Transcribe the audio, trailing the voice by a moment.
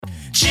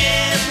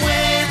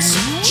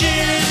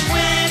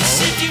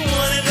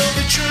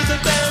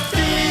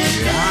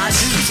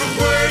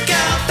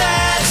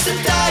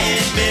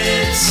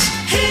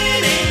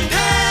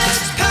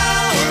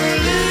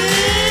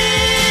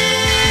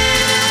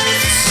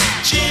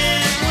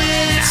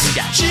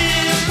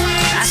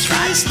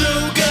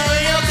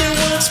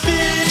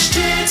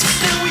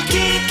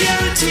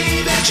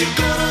you're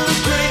gonna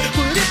look great.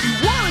 But if you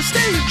wanna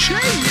stay in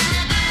shape,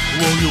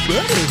 well, you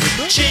better hit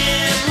the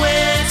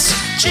GymWits.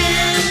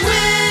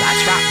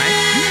 That's right,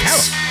 man. Tell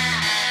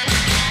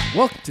 'em.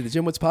 Welcome to the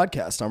GymWits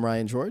podcast. I'm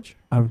Ryan George.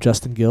 I'm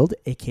Justin Guild,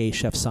 a.k.a.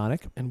 Chef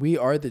Sonic. And we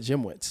are the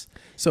GymWits.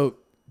 So,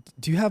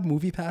 do you have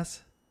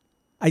MoviePass?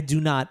 I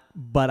do not,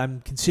 but I'm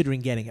considering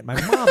getting it. My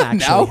mom actually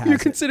Now has you're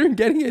it. considering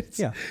getting it?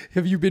 Yeah.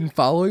 Have you been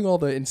following all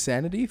the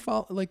insanity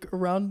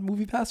around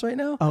MoviePass right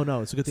now? Oh,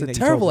 no. It's a good thing It's a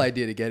that terrible you told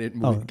me. idea to get it.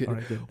 Oh, all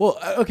right, good. Well,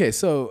 okay,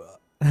 so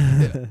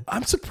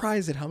I'm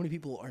surprised at how many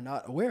people are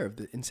not aware of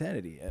the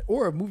insanity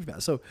or of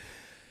MoviePass. So,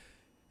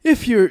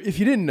 if you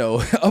didn't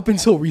know, up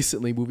until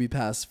recently,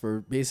 MoviePass for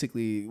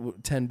basically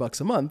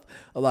 $10 a month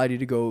allowed you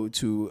to go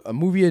to a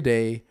movie a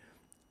day,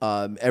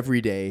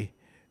 every day.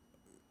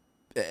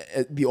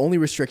 The only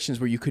restrictions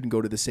were you couldn't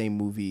go to the same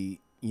movie,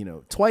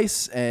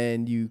 twice,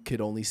 and you could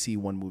only see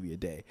one movie a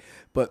day.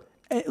 But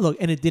Look,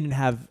 and it didn't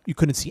have, you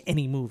couldn't see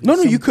any movies. no,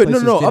 Some you could.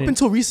 places No. Up didn't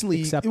until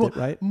recently, accept it,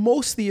 right?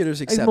 most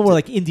theaters accept More it.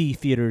 like indie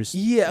theaters.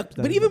 Yeah,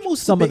 but even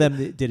most some of the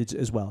them did it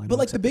as well. I know But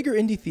like the accept bigger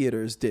indie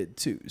theaters did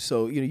too.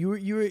 So you were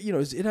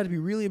it had to be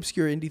really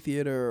obscure indie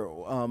theater.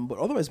 But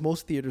otherwise,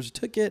 most theaters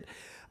took it.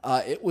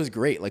 It was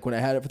great. Like when I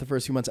had it for the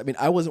first few months. I mean,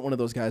 I wasn't one of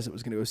those guys that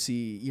was going to go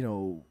see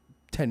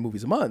 10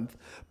 movies a month,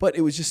 but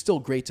it was just still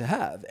great to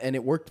have, and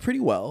it worked pretty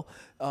well.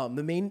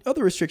 The main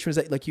other restriction was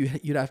that like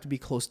you'd have to be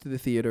close to the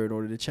theater in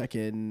order to check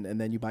in,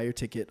 and then you buy your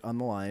ticket on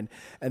the line.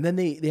 And then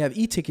they have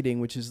e-ticketing,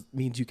 which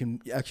means you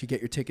can actually get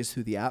your tickets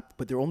through the app,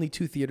 but there are only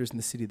 2 theaters in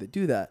the city that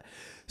do that.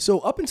 So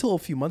up until a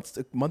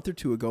month or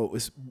two ago,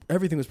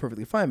 everything was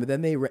perfectly fine, but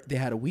then they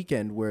had a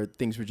weekend where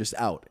things were just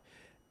out.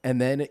 And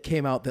then it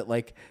came out that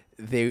like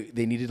they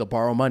needed to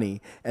borrow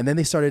money, and then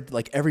they started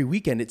like every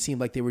weekend. It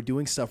seemed like they were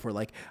doing stuff where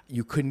like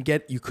you couldn't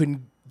get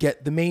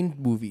the main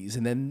movies,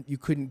 and then you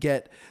couldn't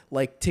get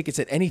like tickets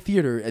at any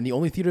theater, and the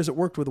only theaters that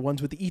worked were the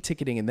ones with the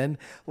e-ticketing. And then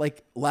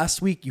like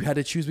last week you had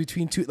to choose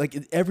between 2. Like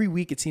every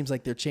week it seems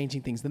like they're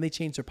changing things. Then they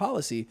changed their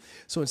policy,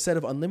 so instead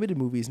of unlimited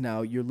movies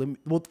now you're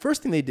well, the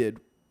first thing they did,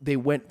 they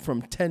went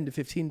from $10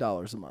 to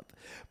 $15 a month,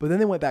 but then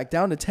they went back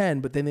down to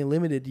 10, but then they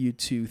limited you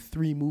to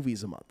 3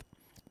 movies a month.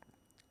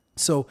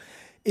 So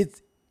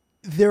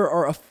there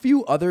are a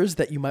few others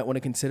that you might want to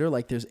consider.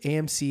 Like there's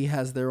AMC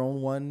has their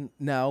own one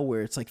now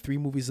where it's like 3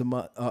 movies a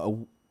month.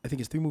 I think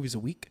it's 3 movies a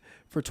week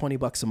for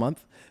 $20 a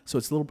month. So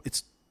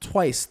it's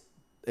twice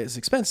as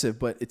expensive,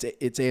 but it's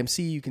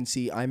AMC. You can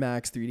see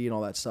IMAX, 3D, and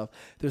all that stuff.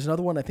 There's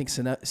another one, I think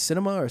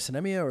Cinema or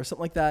Cinemia or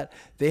something like that.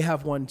 They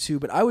have one too,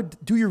 but I would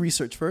do your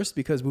research first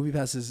because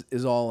MoviePass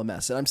is all a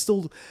mess. And I'm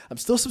still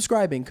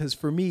subscribing because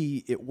for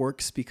me it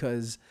works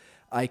because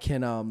I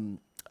can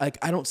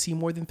I don't see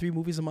more than 3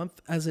 movies a month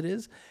as it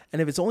is.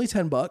 And if it's only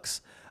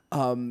 $10,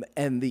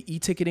 and the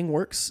e-ticketing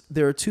works,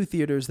 there are 2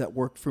 theaters that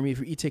work for me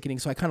for e-ticketing.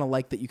 So I kind of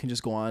like that you can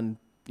just go on,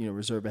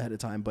 reserve ahead of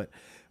time, but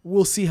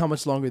we'll see how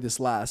much longer this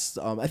lasts.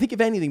 I think if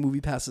anything,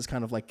 MoviePass is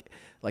kind of like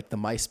the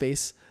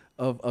MySpace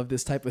of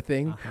this type of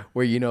thing,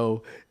 where,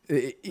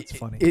 It's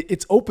funny.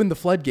 It's opened the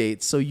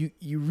floodgates. So you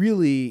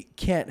really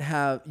can't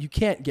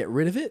get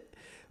rid of it.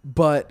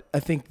 But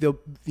I think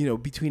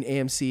between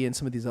AMC and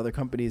some of these other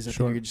companies, I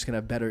think you're just gonna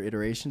have better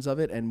iterations of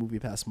it, and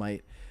MoviePass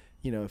might,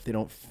 if they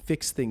don't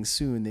fix things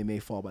soon, they may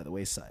fall by the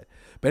wayside.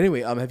 But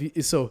anyway,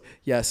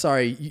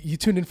 sorry, you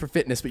tuned in for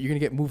fitness, but you're gonna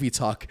get movie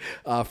talk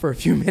for a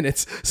few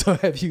minutes. So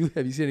have you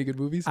seen any good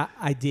movies?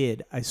 I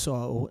did. I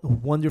saw a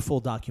wonderful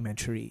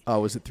documentary.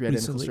 Oh, was it 3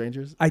 Identical recently.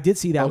 Strangers? I did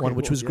see that one,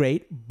 which cool, was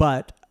great,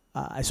 but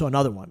I saw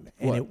another one,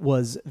 and What? it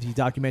was the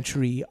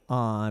documentary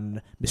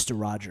on Mr.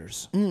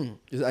 Rogers. I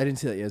didn't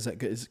see that yet. Is that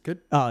good? Is it good?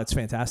 Oh, it's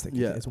fantastic.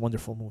 Yeah. It's a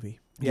wonderful movie.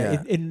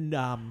 Yeah.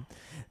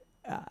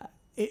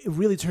 It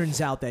really turns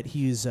out that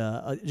he's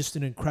just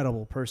an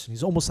incredible person.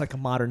 He's almost like a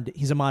modern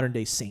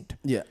day saint.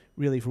 Yeah.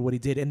 Really, for what he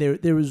did. And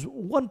there was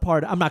one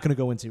part, I'm not going to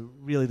go into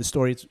really the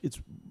story.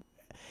 It's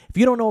if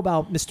you don't know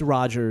about Mr.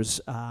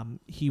 Rogers,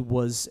 he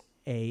was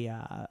a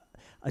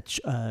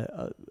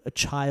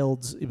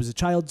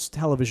child's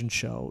television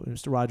show,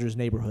 Mr. Rogers'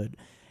 Neighborhood,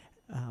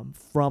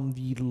 from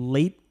the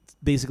late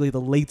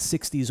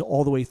 60s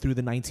all the way through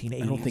the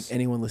 1980s. I don't think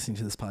anyone listening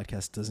to this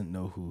podcast doesn't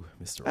know who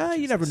Mr. Rogers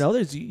You never is. know.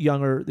 There's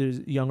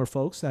younger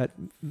folks that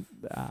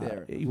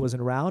he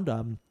wasn't around.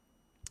 I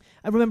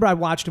remember I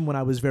watched him when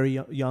I was very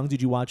young.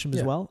 Did you watch him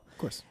as well? Of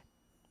course.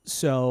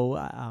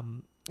 So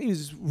he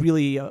was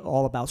really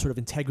all about sort of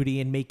integrity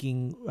and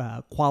making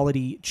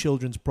quality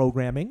children's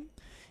programming.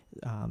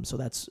 So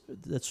that's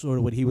sort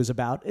of what he was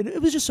about. And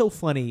it was just so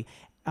funny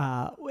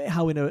how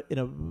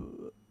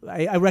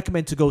I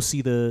recommend to go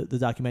see the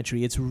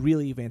documentary. It's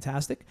really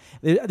fantastic.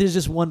 There's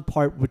just one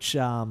part which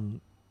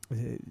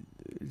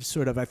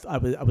sort of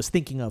I was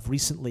thinking of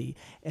recently,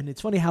 and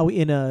it's funny how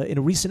in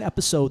a recent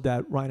episode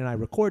that Ryan and I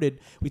recorded,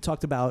 we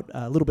talked about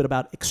a little bit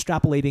about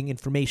extrapolating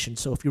information.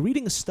 So if you're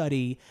reading a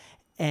study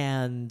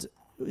and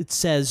it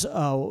says,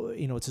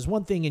 it says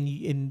one thing,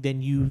 and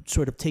then you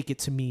sort of take it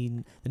to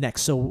mean the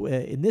next. So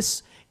in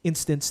this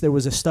instance, there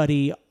was a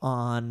study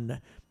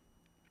on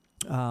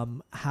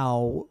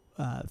how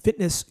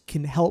fitness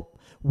can help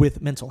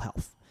with mental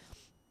health.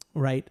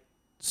 right?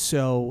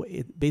 So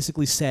it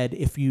basically said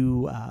if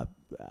you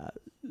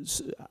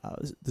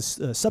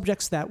the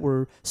subjects that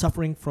were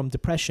suffering from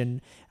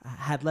depression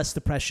had less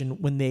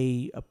depression when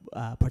they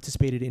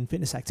participated in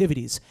fitness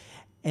activities.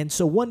 And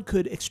so one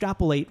could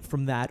extrapolate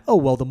from that, oh,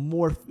 well, the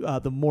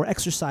more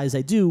exercise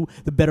I do,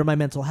 the better my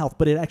mental health.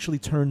 But it actually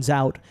turns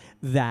out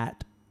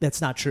that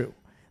that's not true,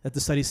 that the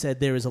study said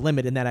there is a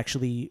limit and that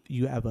actually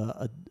you have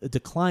a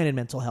decline in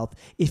mental health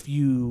if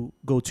you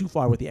go too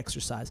far with the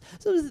exercise.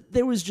 So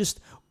there was just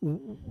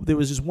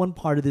one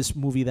part of this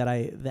movie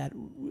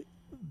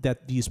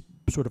that these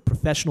sort of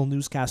professional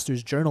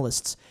newscasters,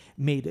 journalists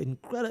made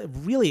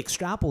really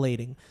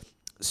extrapolating.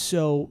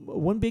 So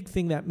one big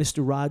thing that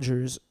Mr.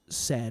 Rogers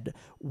said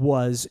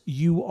was,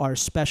 you are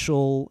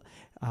special,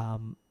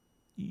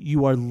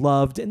 you are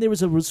loved. And there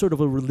was a sort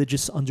of a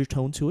religious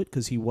undertone to it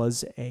because he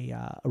was a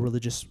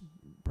religious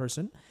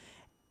person.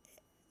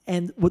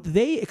 And what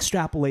they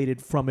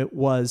extrapolated from it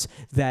was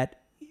that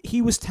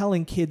he was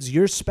telling kids,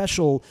 you're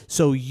special,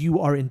 so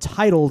you are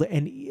entitled,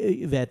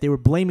 and that they were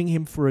blaming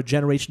him for a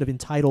generation of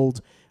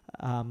entitled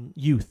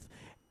youth.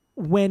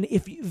 When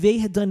if they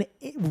had done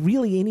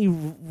really any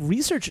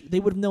research, they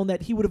would have known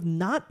that he would have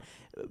not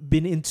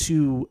been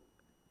into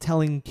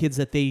telling kids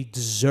that they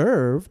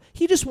deserve.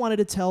 He just wanted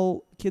to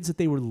tell kids that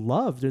they were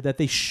loved, or that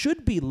they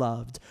should be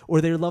loved, or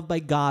they're loved by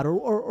God,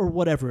 or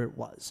whatever it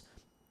was.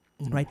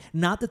 Mm-hmm. Right?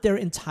 Not that they're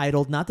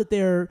entitled, not that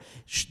they're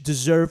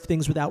deserve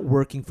things without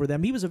working for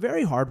them. He was a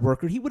very hard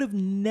worker. He would have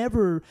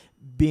never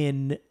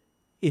been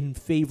in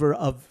favor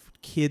of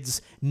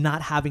kids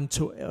not having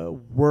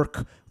to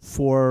work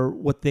for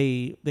what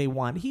they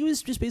want. He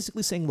was just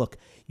basically saying, look,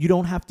 you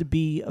don't have to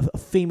be a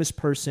famous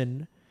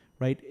person,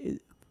 right?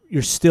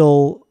 You're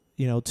still,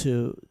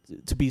 to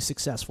be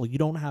successful.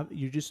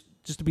 You're just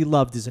to be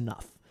loved is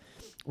enough.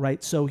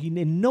 Right, so he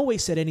in no way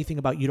said anything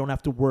about you don't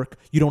have to work,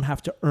 you don't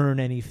have to earn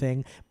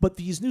anything. But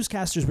these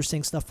newscasters were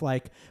saying stuff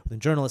like, the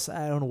journalists,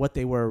 I don't know what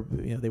they were,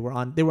 they were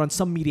on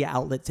some media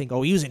outlet saying,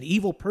 oh, he was an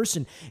evil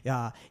person.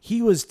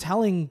 He was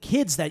telling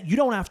kids that you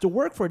don't have to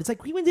work for it. It's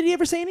like, when did he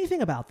ever say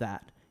anything about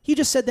that? He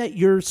just said that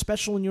you're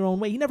special in your own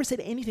way. He never said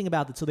anything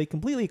about it. So they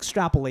completely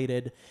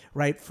extrapolated,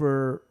 right?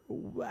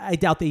 I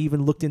doubt they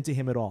even looked into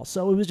him at all.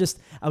 So I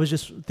was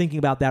just thinking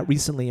about that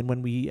recently. And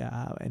when we,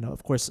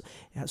 of course,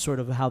 sort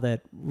of how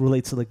that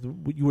relates to like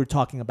what you were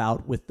talking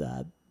about with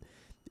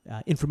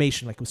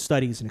information, like with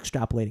studies and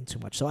extrapolating too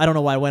much. So I don't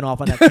know why I went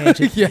off on that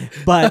tangent, Yeah.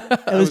 but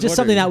it was just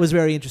something that was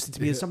very interesting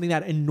to me. It's something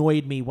that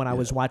annoyed me when I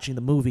was watching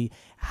the movie,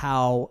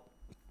 how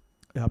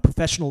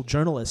professional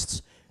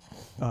journalists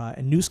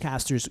and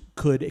newscasters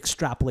could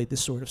extrapolate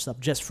this sort of stuff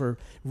just for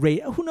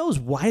who knows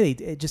why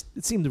it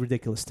seemed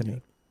ridiculous to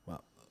me.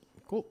 Wow,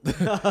 cool.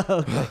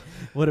 Okay.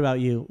 What about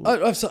you?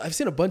 I've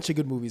seen a bunch of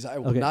good movies. I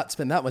will not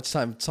spend that much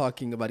time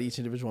talking about each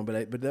individual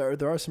one, but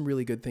there are some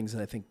really good things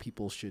that I think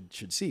people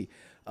should see.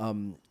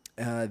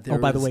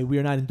 By the way, we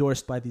are not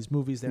endorsed by these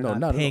movies. They're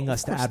not paying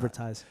us to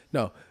advertise.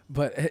 No,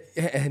 but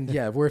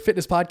we're a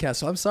fitness podcast,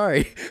 so I'm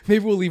sorry.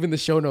 Maybe we'll leave in the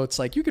show notes,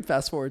 like you could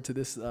fast forward to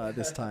this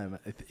time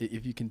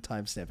if you can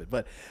timestamp it.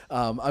 But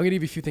I'm gonna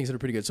give you a few things that are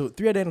pretty good. So,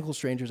 Three Identical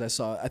Strangers,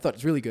 I thought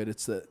it's really good.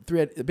 It's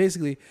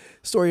basically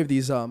story of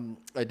these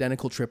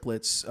identical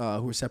triplets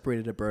who were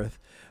separated at birth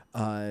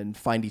and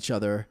find each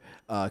other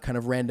kind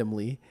of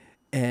randomly.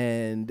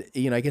 And,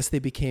 I guess they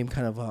became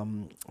kind of,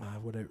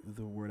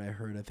 the word I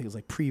heard, I think it was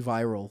like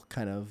pre-viral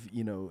kind of,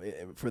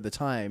 for the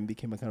time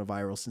became a kind of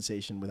viral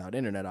sensation without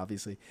internet,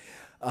 obviously.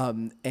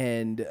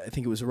 And I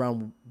think it was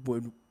around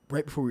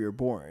right before we were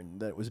born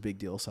that it was a big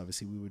deal. So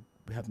obviously we would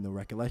have no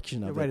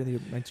recollection of it. Right in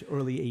the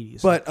early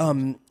 80s. But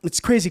it's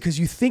crazy because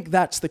you think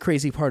that's the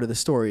crazy part of the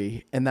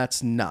story, and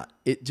that's not.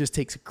 It just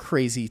takes a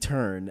crazy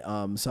turn.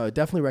 So I would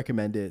definitely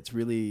recommend it. It's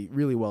really,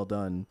 really well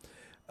done.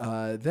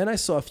 Then I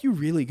saw a few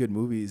really good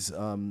movies.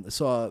 I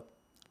saw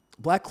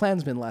Black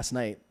Klansman last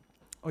night.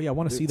 Oh yeah, I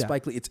want to see that.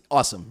 Spike Lee, it's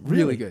awesome.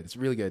 Really good. It's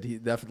really good. He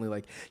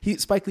definitely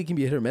Spike Lee can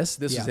be a hit or miss.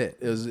 This was it.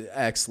 It was an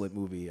excellent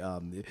movie.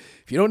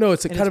 If you don't know,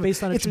 it's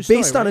based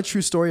on a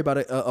true story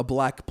about a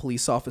black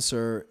police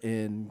officer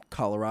in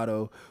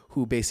Colorado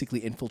who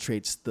basically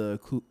infiltrates the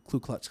Ku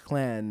Klux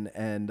Klan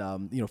and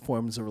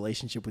forms a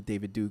relationship with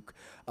David Duke,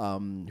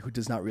 who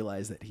does not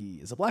realize that he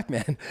is a black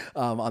man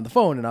on the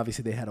phone. And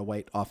obviously they had a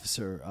white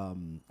officer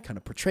kind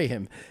of portray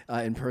him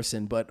in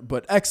person.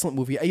 But excellent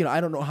movie. I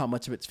don't know how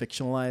much of it's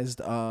fictionalized,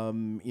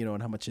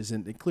 and how much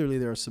isn't. And clearly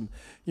there are some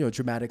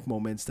dramatic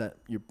moments that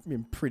you're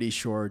pretty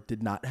sure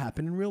did not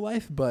happen in real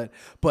life. But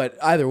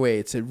either way,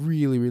 it's a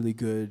really, really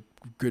good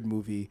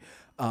movie.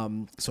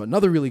 So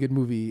another really good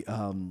movie.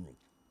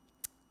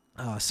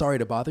 Sorry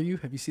to Bother You.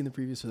 Have you seen the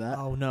previews for that?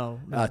 Oh no,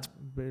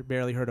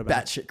 barely heard about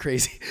it. Batshit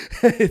crazy.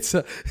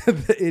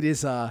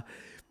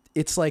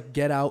 It's like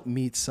Get Out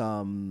meets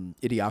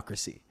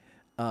Idiocracy.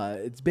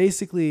 It's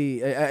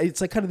basically it's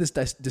like kind of this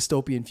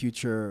dystopian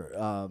future,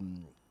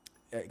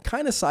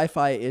 kind of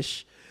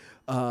sci-fi-ish,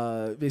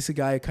 Basically,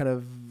 guy kind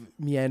of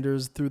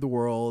meanders through the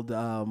world,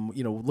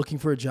 looking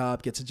for a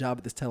job, gets a job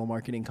at this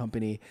telemarketing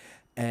company,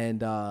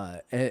 and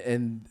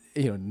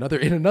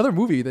another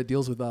movie that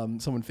deals with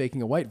someone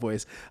faking a white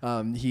voice,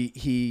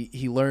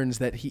 he learns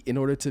that in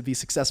order to be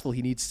successful,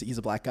 he's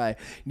a black guy,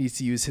 needs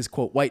to use his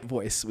quote white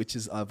voice, which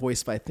is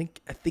voiced by I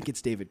think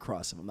it's David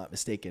Cross, if I'm not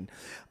mistaken,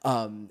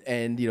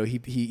 and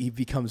he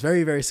becomes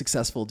very, very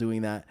successful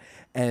doing that,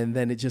 and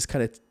then it just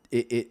kind of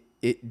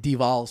it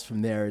devolves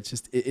from there.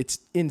 It's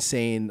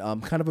insane,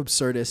 kind of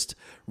absurdist,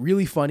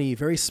 really funny,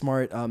 very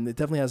smart. It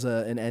definitely has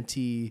an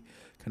anti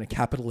kind of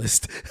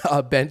capitalist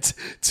bent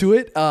to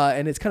it,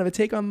 and it's kind of a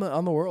take on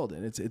the world,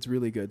 and it's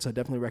really good. So I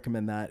definitely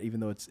recommend that, even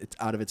though it's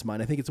out of its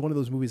mind. I think it's one of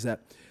those movies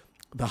that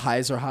the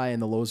highs are high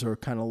and the lows are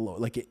kind of low.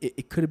 Like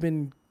it could have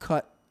been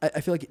cut. I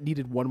feel like it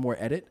needed one more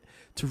edit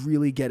to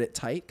really get it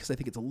tight, because I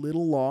think it's a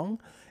little long,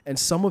 and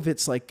some of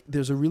it's like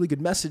there's a really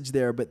good message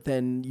there, but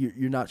then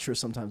you're not sure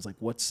sometimes like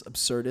what's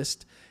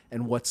absurdist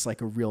and what's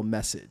like a real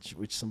message,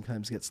 which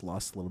sometimes gets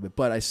lost a little bit.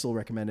 But I still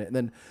recommend it. And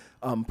then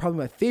probably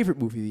my favorite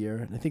movie of the year,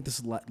 and I think this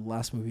is the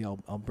last movie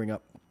I'll bring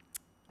up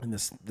in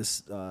this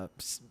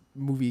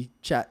movie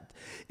chat,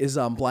 is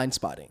Blind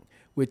Spotting,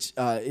 which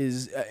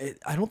is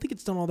I don't think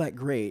it's done all that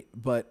great,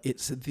 but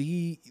it's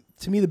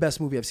to me the best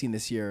movie I've seen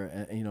this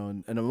year.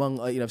 And among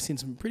I've seen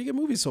some pretty good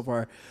movies so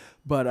far,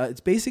 but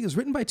it's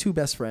written by two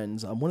best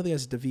friends. One of the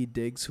guys is Daveed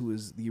Diggs, who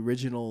is the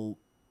original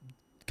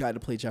guy to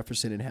play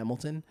Jefferson in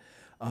Hamilton,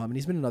 and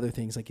he's been in other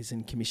things, like he's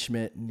in Kimmy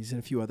Schmidt, and he's in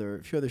a few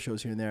other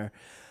shows here and there.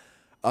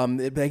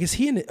 But I guess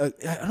he and I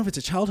don't know if it's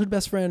a childhood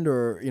best friend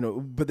or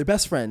but they're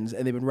best friends,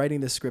 and they've been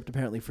writing this script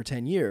apparently for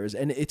 10 years,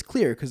 and it's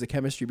clear because the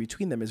chemistry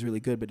between them is really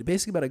good. But it's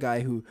basically about a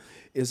guy who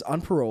is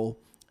on parole,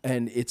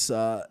 and he's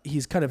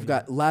kind of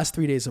got last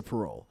 3 days of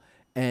parole,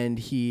 and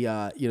he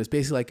it's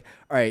basically like,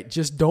 all right,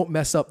 just don't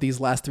mess up these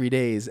last 3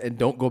 days and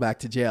don't go back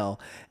to jail.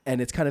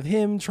 And it's kind of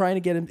him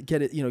trying to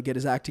get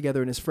his act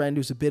together, and his friend,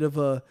 who's a bit of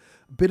a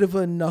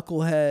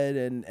knucklehead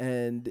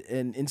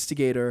and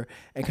instigator,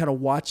 and kind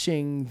of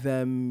watching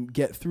them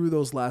get through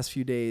those last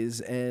few days.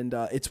 And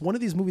it's one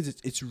of these movies.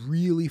 It's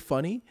really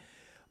funny,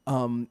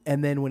 and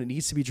then when it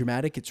needs to be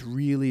dramatic, it's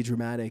really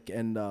dramatic.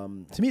 And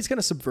to me, it's kind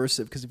of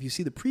subversive, because if you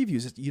see the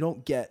previews, you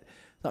don't get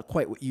not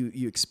quite what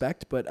you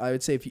expect. But I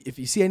would say if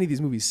you see any of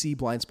these movies, see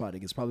Blind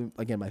Spotting. It's probably,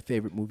 again, my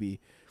favorite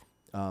movie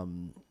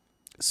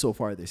so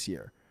far this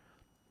year.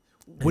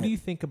 What do you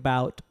think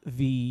about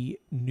the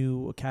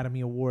new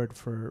Academy Award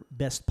for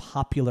Best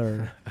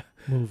Popular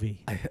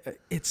Movie?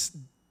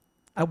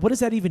 What does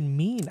that even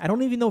mean? I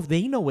don't even know if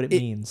they know what it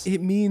means.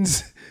 It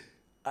means,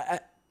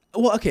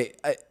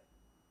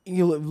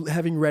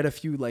 having read a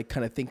few like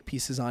kind of think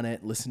pieces on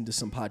it, listened to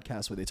some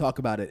podcasts where they talk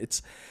about it,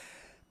 it's,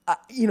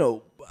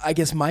 I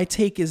guess my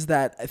take is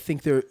that I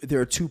think there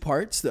are two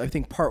parts. I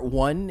think part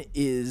one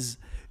is,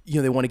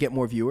 they want to get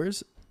more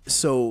viewers.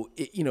 So,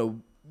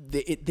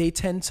 they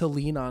tend to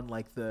lean on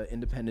like the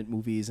independent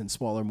movies and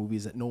smaller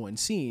movies that no one's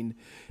seen,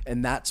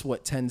 and that's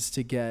what tends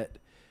to get.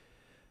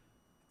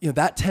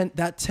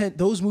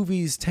 Those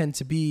movies tend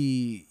to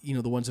be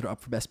the ones that are up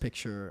for Best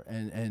Picture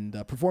and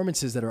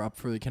performances that are up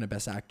for the kind of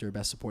Best Actor,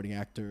 Best Supporting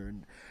Actor,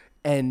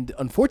 and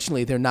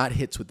unfortunately they're not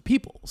hits with the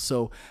people.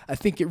 So I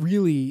think it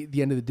really, at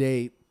the end of the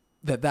day,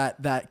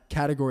 that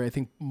category, I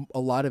think a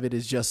lot of it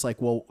is just like,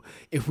 well,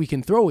 if we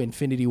can throw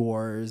Infinity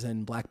Wars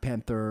and Black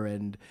Panther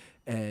and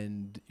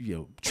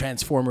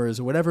Transformers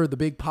or whatever the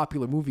big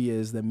popular movie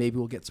is, then maybe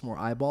we'll get some more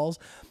eyeballs.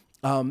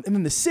 And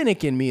then the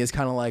cynic in me is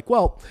kind of like,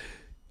 well,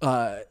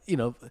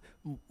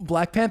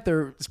 Black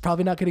Panther is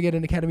probably not going to get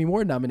an Academy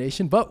Award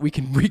nomination, but we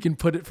can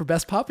put it for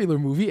Best Popular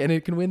Movie and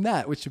it can win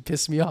that, which would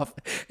piss me off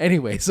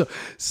anyway.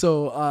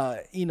 So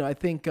I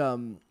think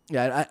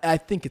I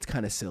think it's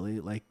kind of silly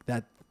like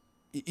that.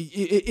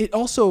 It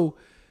also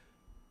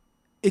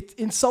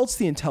insults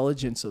the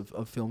intelligence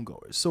of film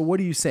goers. So what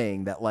are you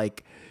saying, that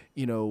like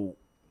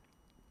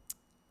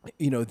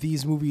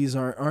these movies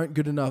aren't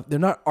good enough? They're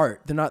not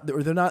art. They're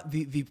not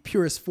the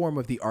purest form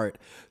of the art.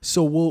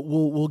 So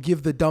we'll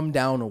give the dumbed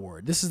down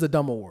award. This is the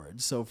dumb award.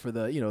 So for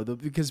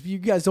because you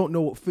guys don't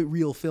know what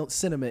real film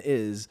cinema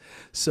is.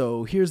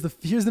 So here's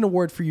an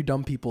award for you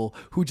dumb people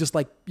who just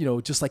like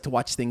to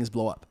watch things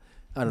blow up.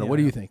 I don't know. What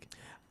do you think?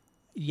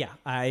 Yeah,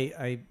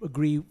 I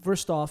agree.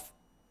 First off,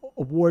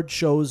 award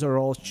shows are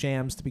all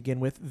shams to begin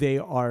with. They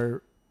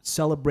are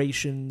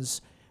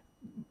celebrations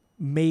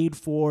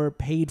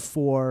paid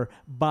for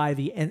by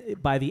the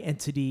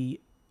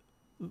entity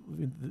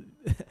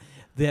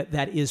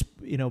that is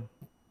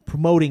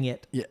promoting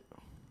it,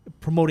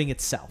 promoting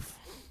itself.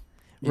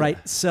 Right.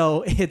 Yeah.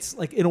 So it's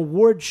like an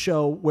award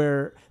show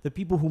where the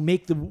people who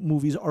make the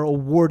movies are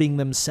awarding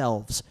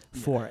themselves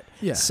for it.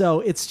 Yeah. So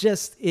it's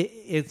just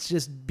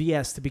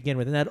BS to begin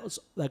with. And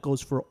that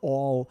goes for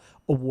all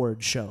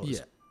award shows. Yeah.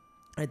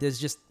 Right? It's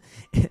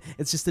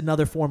just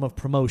another form of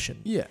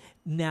promotion. Yeah.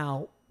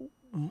 Now,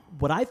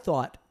 what I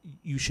thought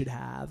you should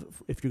have,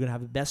 if you're going to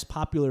have the Best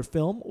Popular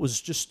Film,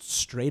 was just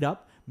straight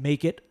up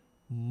make it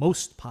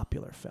Most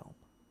Popular Film.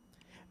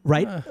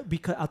 Right?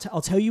 Because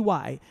I'll tell you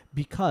why.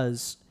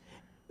 Because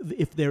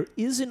if there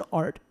is an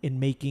art in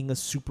making a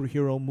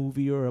superhero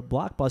movie or a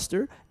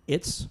blockbuster,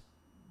 it's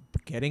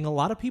getting a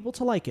lot of people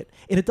to like it.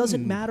 And it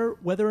doesn't matter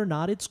whether or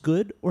not it's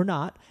good or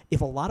not.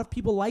 If a lot of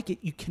people like it,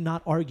 you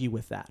cannot argue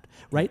with that,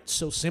 right?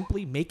 So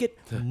simply make it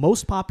the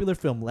most popular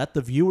film. Let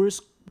the viewers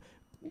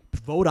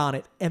vote on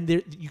it, and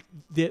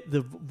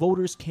the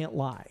voters can't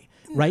lie,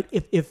 right?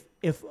 If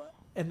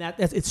and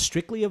that's it's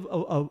strictly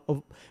a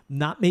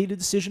not made a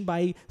decision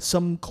by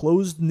some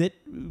closed knit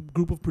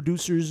group of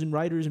producers and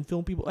writers and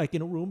film people like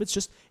in a room. It's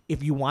just,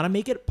 if you want to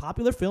make it a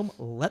popular film,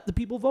 let the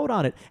people vote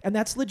on it, and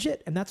that's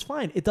legit and that's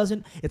fine.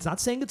 It's not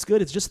saying it's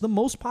good. It's just the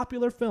most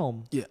popular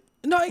film. Yeah.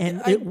 No,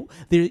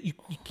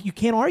 you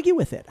can't argue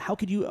with it. How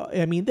could you?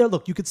 I mean,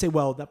 look, you could say,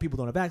 well, that people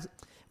don't have access.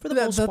 For the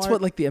most that's part,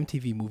 what like the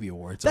MTV Movie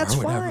Awards that's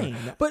are. Fine.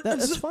 But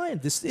that's fine.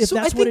 If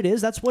that's what it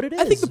is, that's what it is.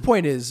 I think the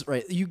point is,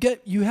 right,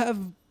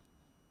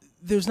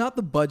 there's not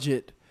the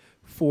budget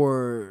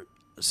for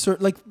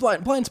certain, like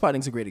Blind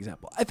Spotting is a great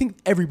example. I think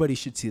everybody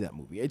should see that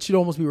movie. It should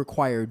almost be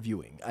required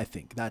viewing. I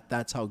think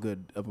that's how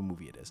good of a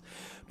movie it is.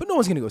 But no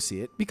one's going to go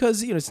see it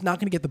because it's not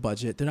going to get the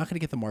budget. They're not going to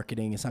get the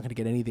marketing. It's not going to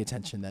get any of the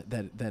attention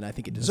that I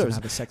think it deserves.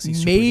 Have a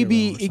sexy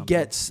Maybe it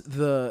gets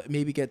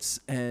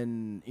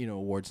an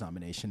awards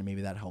nomination, and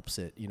maybe that helps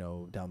it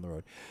down the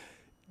road.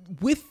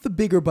 With the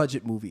bigger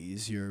budget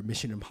movies, your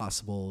Mission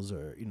Impossibles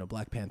or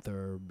Black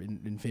Panther,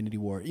 Infinity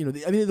War,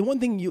 the one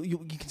thing you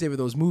can say with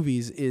those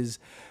movies is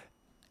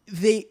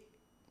they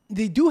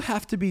do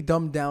have to be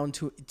dumbed down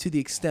to the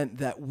extent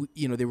that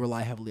they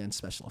rely heavily on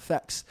special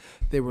effects.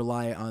 They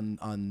rely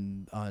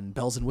on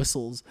bells and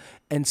whistles,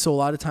 and so a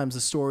lot of times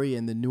the story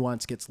and the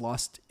nuance gets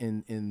lost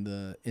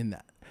in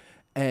that,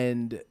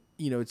 and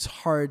it's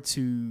hard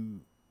to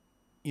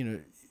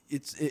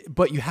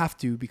but you have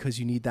to, because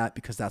you need that,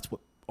 because that's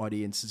what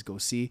audiences go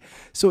see.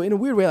 So in a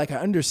weird way, like, I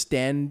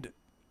understand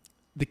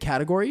the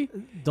category.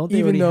 Don't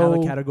they already have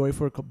a category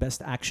for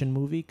best action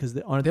movie? Because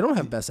they don't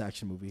have best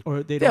action movie.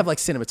 Or they have like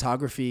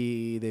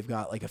cinematography. They've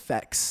got like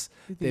effects.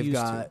 But they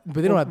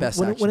don't have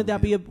best action. Wouldn't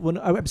that be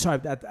I'm sorry,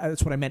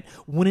 that's what I meant.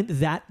 Wouldn't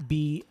that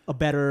be a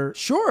better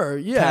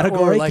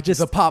category? Or like just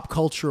the pop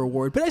culture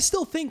award. But I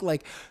still think,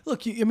 like,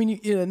 look,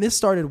 and this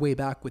started way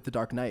back with The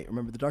Dark Knight.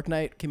 Remember, The Dark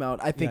Knight came out.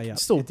 I think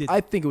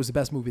I think it was the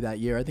best movie that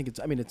year. I think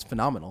it's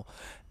phenomenal.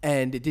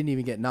 And it didn't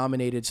even get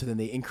nominated. So then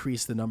they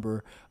increased the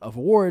number of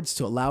awards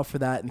to allow for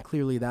that. And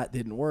clearly that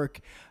didn't work.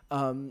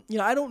 I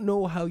don't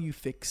know how you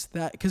fix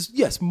that. Because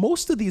yes,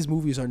 most of these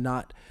movies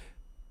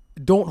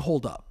don't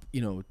hold up,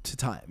 to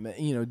time,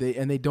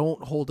 they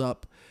don't hold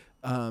up,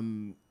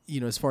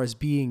 as far as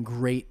being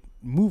great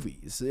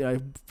movies.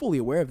 I'm fully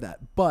aware of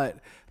that, but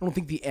I don't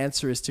think the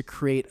answer is to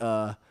create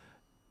a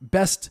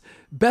best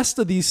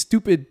of these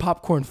stupid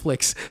popcorn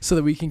flicks so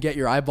that we can get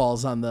your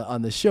eyeballs on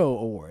the show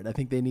award. I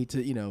think they need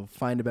to,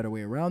 think a better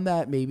way around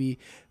that, maybe,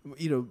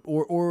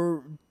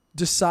 or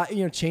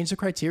decide, change the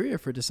criteria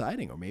for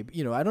deciding, or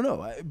maybe, I don't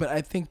know. But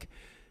I think,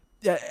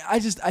 I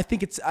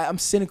think I'm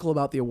cynical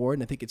about the award,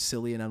 and I think it's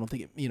silly, and I don't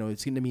think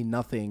it's going to mean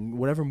nothing.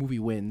 Whatever movie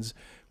wins,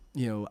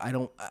 it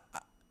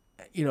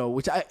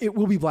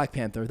will be Black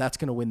Panther. That's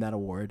going to win that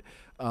award.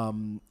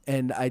 And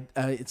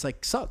it's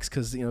like, sucks.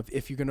 Cause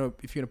if you're going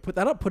to put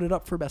that up, put it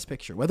up for Best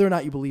Picture, whether or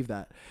not you believe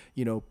that,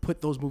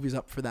 put those movies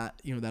up for that,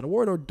 that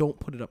award, or don't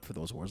put it up for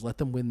those awards. Let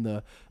them win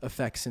the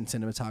effects and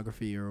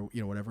cinematography, or,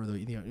 whatever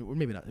or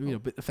maybe not,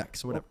 but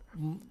effects or whatever.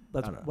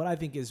 That's what I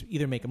think is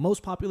either make a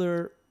most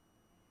popular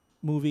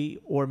movie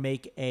or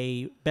make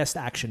a best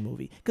action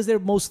movie, because they're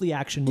mostly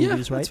action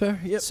movies, right? That's fair.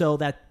 Yep. So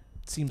that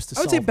seems to.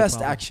 I would say best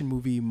action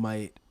movie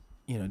might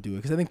do it,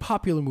 because I think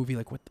popular movie,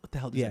 like, what the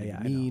hell does that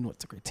even mean?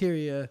 What's the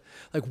criteria?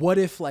 Like, what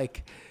if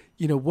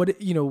what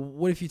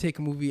if you take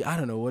a movie? I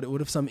don't know.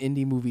 What if some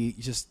indie movie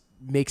just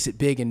makes it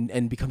big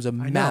and becomes a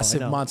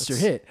massive monster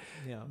hit?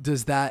 Yeah.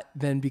 Does that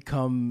then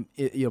become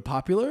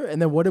popular?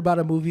 And then what about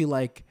a movie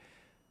like,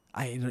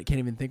 I can't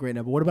even think right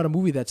now, but what about a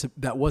movie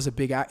that was a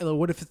big,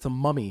 what if it's a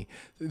Mummy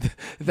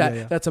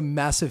that's a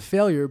massive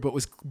failure but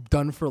was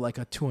done for like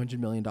a $200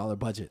 million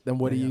budget? Then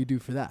what do you do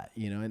for that?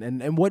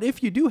 And what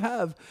if you do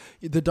have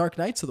the Dark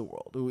Knights of the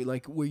world,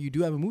 like, where you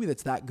do have a movie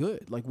that's that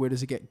good? Like, where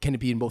does it get? Can it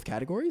be in both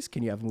categories?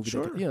 Can you have a movie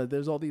that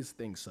there's all these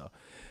things. So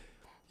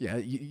yeah,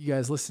 you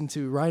guys listen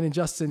to Ryan and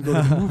Justin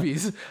go to the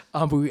movies.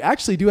 But we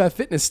actually do have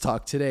fitness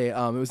talk today. It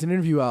was an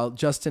interview out.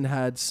 Justin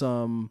had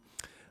some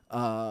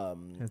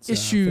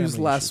issues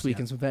last week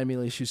and some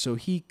family issues, so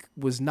he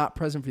was not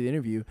present for the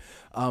interview,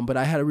 but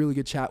I had a really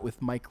good chat with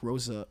Mike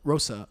Rosa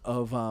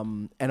of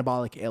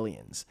Anabolic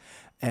Aliens,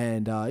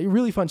 and a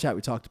really fun chat.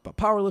 We talked about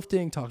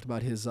powerlifting, talked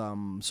about his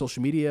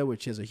social media,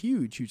 which has a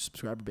huge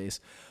subscriber base,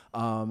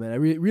 and a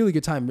really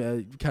good time.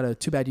 Kind of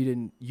too bad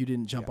you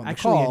didn't jump on the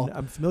call.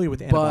 I'm familiar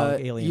with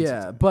Anabolic Aliens.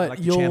 Yeah, but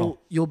we'll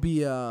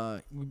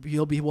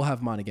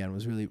have him on again. It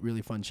was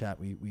really fun chat.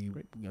 We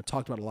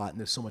talked about a lot, and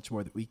there's so much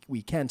more that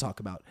we can talk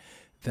about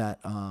that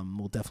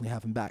we'll definitely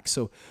have him back.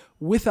 So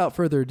without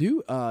further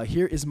ado,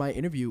 here is my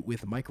interview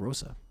with Mike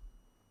Rosa.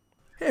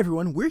 Hey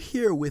everyone, we're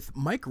here with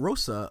Mike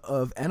Rosa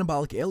of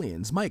Anabolic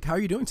Aliens. Mike, how are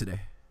you doing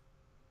today?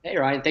 Hey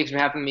Ryan, thanks for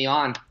having me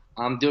on.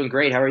 I'm doing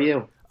great. How are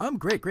you? I'm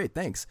great,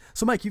 thanks.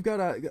 So, Mike, you've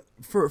got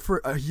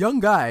for a young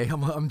guy,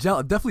 I'm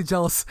definitely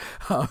jealous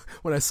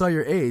when I saw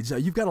your age.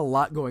 You've got a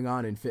lot going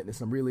on in fitness.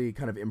 I'm really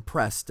kind of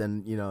impressed,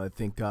 and I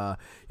think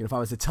if I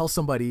was to tell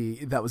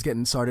somebody that was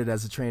getting started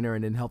as a trainer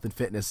and in health and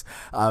fitness,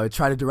 I would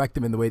try to direct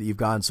them in the way that you've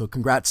gone. So,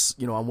 congrats,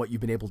 on what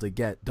you've been able to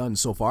get done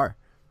so far.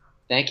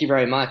 Thank you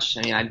very much.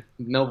 I mean, I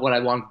know what I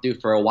wanted to do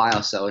for a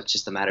while, so it's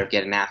just a matter of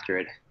getting after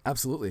it.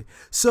 Absolutely.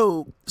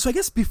 So I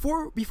guess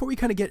before we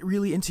kind of get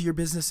really into your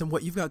business and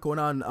what you've got going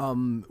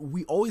on,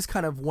 we always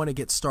kind of want to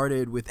get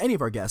started with any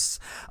of our guests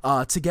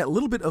to get a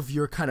little bit of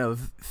your kind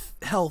of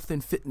health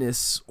and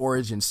fitness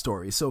origin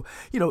story. So,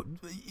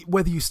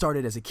 whether you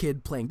started as a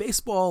kid playing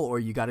baseball or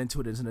you got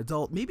into it as an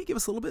adult, maybe give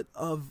us a little bit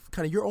of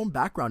kind of your own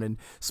background in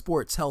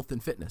sports, health,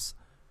 and fitness.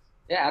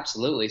 Yeah,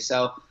 absolutely.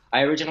 So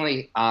I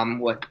originally,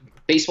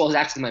 baseball is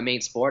actually my main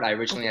sport. I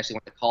originally actually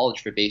went to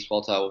college for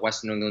baseball to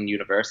Western New England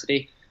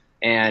University.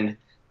 And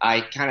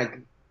I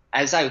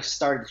as I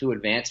started to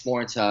advance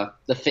more into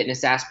the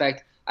fitness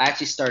aspect, I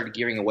actually started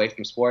gearing away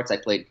from sports. I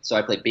played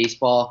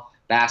baseball,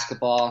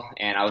 basketball,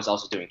 and I was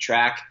also doing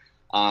track.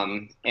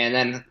 And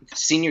then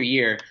senior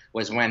year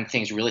was when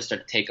things really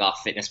started to take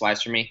off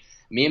fitness-wise for me.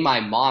 Me and my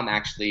mom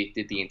actually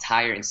did the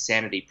entire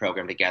Insanity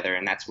program together,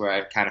 and that's where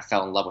I kind of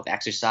fell in love with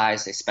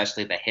exercise,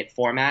 especially the HIIT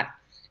format.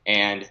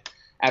 And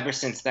ever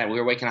since then, we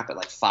were waking up at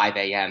like 5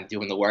 a.m.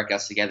 doing the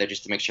workouts together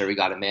just to make sure we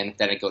got them in.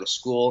 Then I'd go to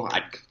school,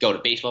 I'd go to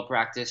baseball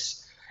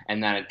practice,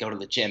 and then I'd go to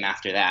the gym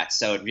after that.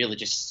 So it really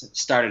just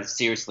started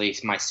seriously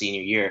my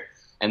senior year.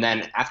 And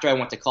then after I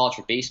went to college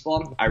for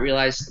baseball, I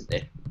realized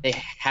that they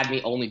had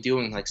me only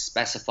doing like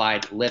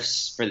specified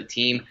lifts for the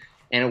team,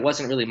 and it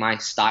wasn't really my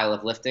style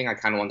of lifting. I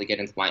kind of wanted to get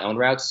into my own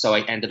routes, so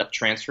I ended up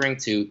transferring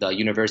to the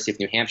University of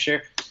New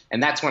Hampshire.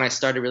 And that's when I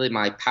started really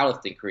my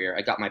powerlifting career.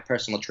 I got my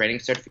personal training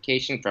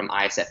certification from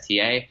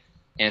ISFTA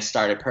and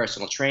started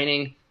personal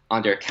training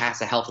under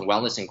CASA Health and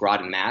Wellness in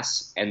Groton,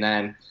 Mass. And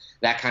then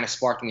that kind of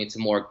sparked me into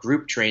more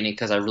group training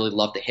because I really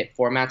loved the HIIT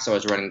format. So I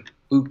was running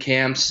boot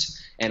camps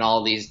and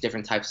all these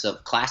different types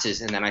of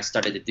classes. And then I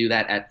started to do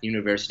that at the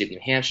University of New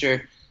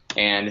Hampshire.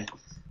 And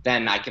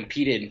then I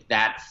competed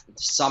that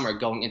summer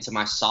going into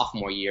my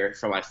sophomore year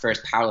for my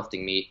first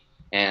powerlifting meet.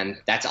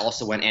 And that's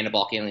also when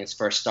Anabolic Aliens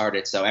first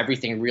started. So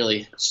everything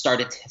really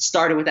started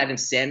with that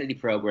Insanity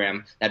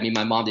program that me and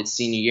my mom did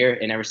senior year.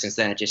 And ever since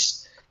then, it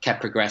just kept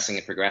progressing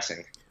and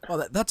progressing.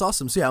 Well, that's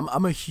awesome. So yeah,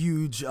 I'm a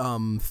huge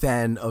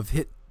fan of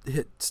HIIT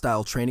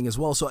style training as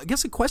well. So I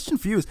guess a question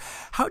for you is,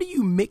 do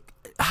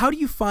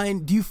you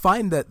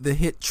find that the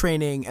HIIT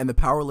training and the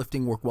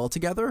powerlifting work well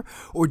together,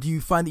 or do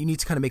you find that you need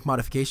to kind of make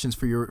modifications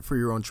for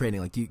your own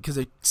training? Like, because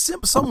they're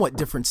somewhat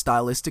different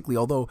stylistically,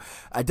 although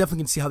I definitely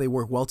can see how they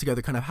work well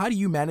together. Kind of, how do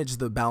you manage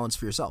the balance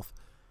for yourself?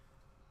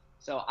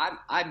 So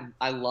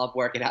I love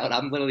working out.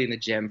 I'm literally in the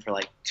gym for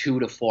like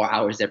 2 to 4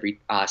 hours every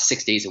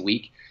 6 days a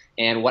week.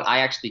 And what I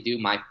actually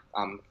do,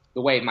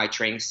 the way my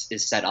training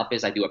is set up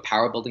is I do a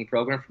power building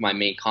program for my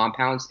main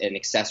compounds and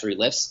accessory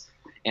lifts.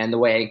 And the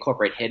way I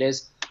incorporate HIIT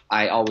is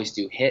I always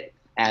do HIIT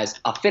as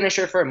a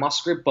finisher for a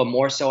muscle group, but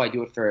more so I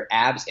do it for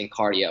abs and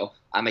cardio.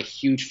 I'm a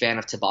huge fan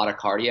of Tabata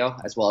cardio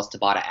as well as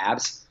Tabata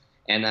abs.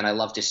 And then I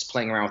love just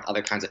playing around with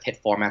other kinds of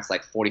HIIT formats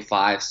like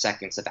 45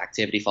 seconds of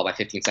activity followed by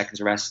 15 seconds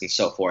of rest and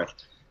so forth.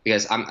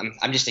 Because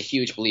I'm just a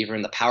huge believer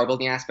in the power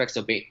building aspect.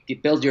 So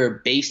build your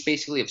base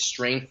basically of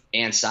strength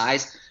and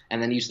size,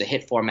 and then use the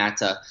HIIT format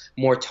to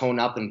more tone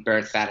up and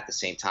burn fat at the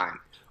same time.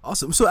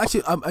 Awesome. So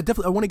actually, I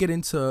want to get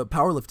into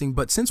powerlifting,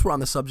 but since we're on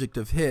the subject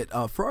of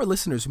HIIT, for our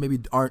listeners who maybe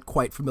aren't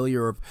quite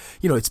familiar,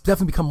 it's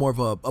definitely become more of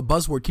a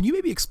buzzword. Can you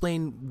maybe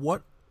explain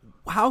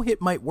how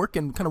HIIT might work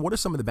and kind of what are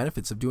some of the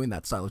benefits of doing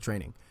that style of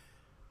training?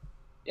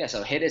 Yeah.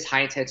 So HIIT is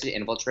high intensity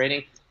interval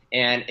training,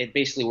 and it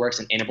basically works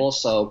in intervals.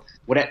 So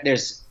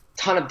there's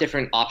ton of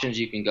different options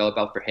you can go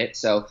about for HIIT.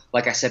 So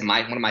like I said,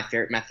 one of my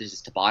favorite methods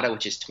is Tabata,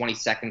 which is 20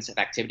 seconds of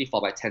activity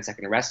followed by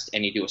 10-second rest,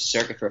 and you do a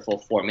circuit for a full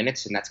 4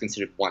 minutes, and that's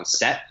considered one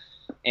set.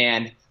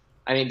 And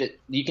I mean,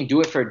 you can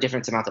do it for a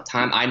different amount of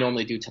time. I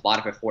normally do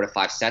Tabata for 4 to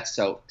 5 sets,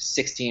 so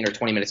 16 or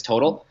 20 minutes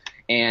total.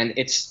 And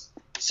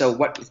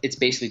what it's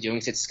basically doing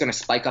is it's going to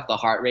spike up the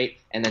heart rate,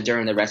 and then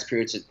during the rest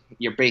periods,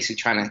 you're basically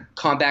trying to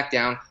calm back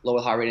down, lower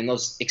the heart rate, and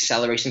those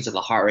accelerations of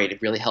the heart rate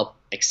really help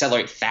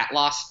accelerate fat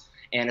loss.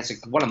 And it's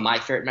one of my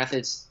favorite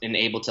methods, and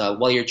able to,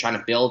 while you're trying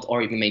to build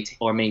or even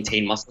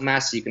maintain muscle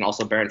mass, so you can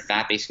also burn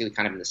fat, basically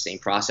kind of in the same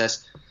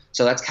process.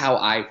 So that's how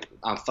I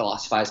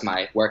philosophize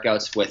my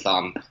workouts with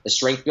the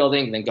strength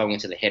building, and then going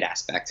into the HIIT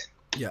aspect.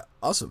 Yeah,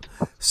 awesome.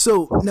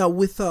 So now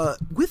with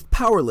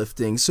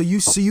powerlifting, so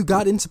you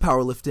got into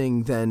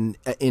powerlifting then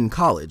in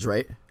college,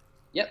 right?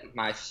 Yep,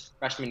 my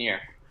freshman year.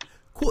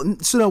 Cool.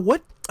 So now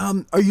what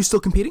are you still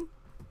competing?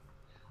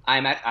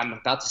 I'm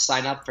about to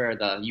sign up for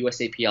the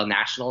USAPL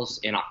Nationals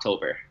in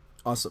October.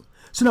 Awesome.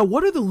 So now,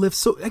 what are the lifts?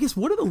 So I guess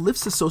what are the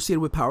lifts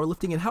associated with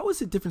powerlifting, and how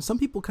is it different? Some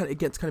people it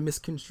gets kind of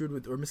misconstrued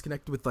with or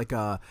misconnected with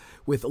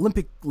with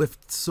Olympic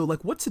lifts. So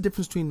like, what's the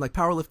difference between like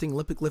powerlifting,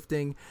 Olympic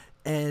lifting,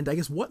 and I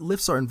guess what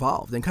lifts are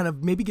involved? And kind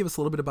of maybe give us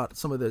a little bit about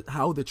some of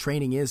how the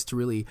training is to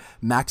really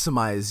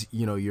maximize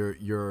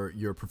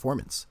your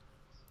performance.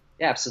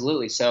 Yeah,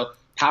 absolutely. So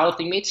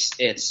powerlifting meets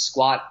it's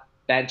squat,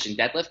 bench, and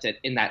deadlift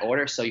in that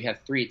order. So you have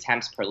 3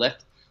 attempts per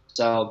lift.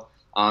 So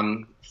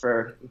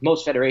for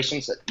most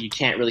federations, you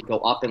can't really go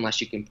up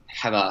unless you can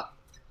have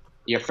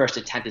your first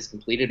attempt is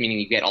completed, meaning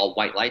you get all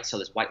white lights. So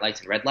there's white lights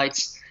and red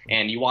lights,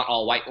 and you want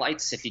all white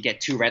lights. If you get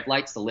 2 red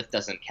lights, the lift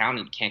doesn't count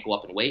and you can't go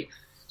up in weight.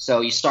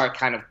 So you start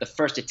kind of the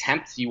first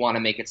attempt, you want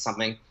to make it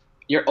something.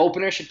 Your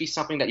opener should be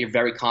something that you're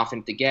very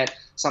confident to get,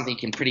 something you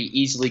can pretty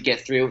easily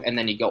get through, and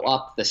then you go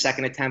up. The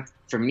second attempt,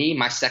 for me,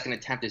 my second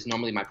attempt is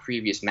normally my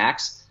previous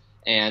max,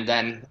 and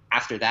then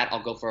after that,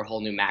 I'll go for a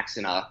whole new max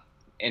in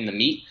the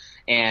meet.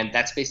 And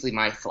that's basically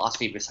my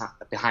philosophy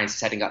behind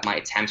setting up my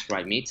attempts for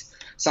my meets.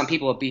 Some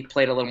people will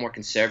played a little more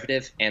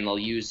conservative, and they'll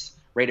use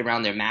right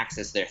around their max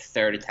as their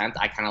third attempt.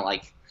 I kind of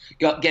like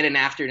get in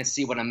after it and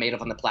see what I'm made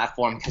of on the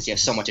platform because you have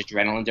so much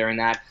adrenaline during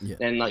that. Yeah.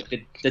 Then like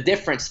the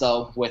difference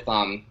though with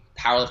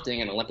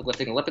powerlifting and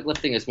Olympic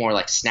lifting is more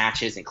like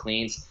snatches and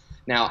cleans.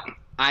 Now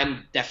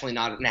I'm definitely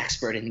not an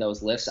expert in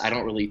those lifts. I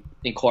don't really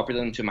incorporate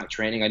them into my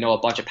training. I know a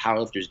bunch of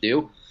powerlifters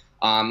do.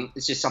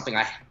 It's just something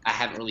I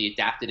haven't really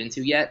adapted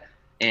into yet.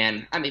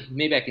 And I mean,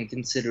 maybe I can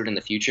consider it in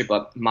the future,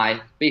 but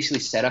my basically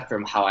setup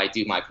from how I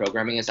do my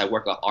programming is I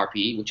work off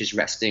RPE, which is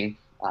resting.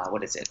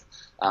 What is it?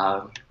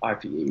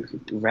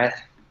 RPE.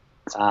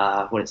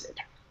 What is it?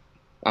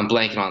 I'm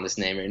blanking on this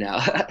name right now.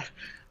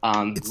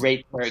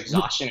 Rate per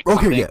exhaustion.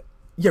 Okay,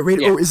 yeah.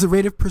 Rate. Yeah. Or is it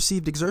rate of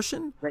perceived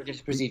exertion? Rate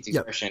of perceived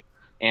exertion.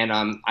 And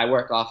I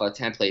work off a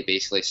template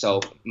basically.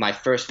 So my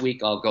first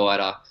week I'll go at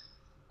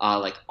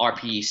like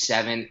RPE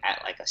 7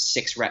 at like a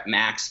 6 rep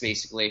max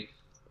basically.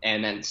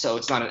 And then, so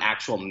it's not an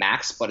actual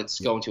max, but it's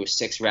going to a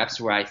 6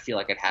 reps where I feel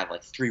like I'd have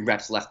like 3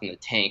 reps left in the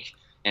tank.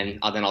 And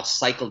then I'll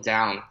cycle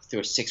down through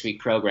a 6-week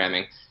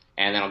programming.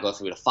 And then I'll go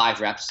through to 5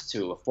 reps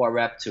to a 4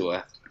 rep to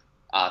a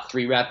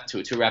 3 rep to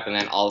a 2 rep. And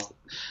then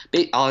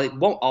I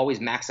won't always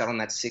max out on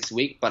that 6th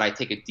week, but I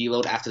take a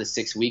deload after the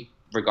 6th week,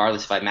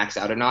 regardless if I max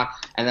out or not.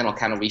 And then I'll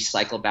kind of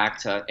recycle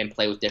back and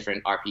play with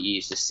different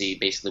RPEs to see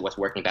basically what's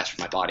working best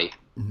for my body.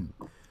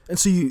 Mm-hmm. And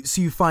so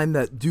you find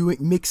that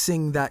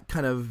mixing that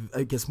kind of,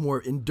 I guess,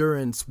 more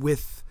endurance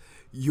with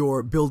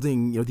your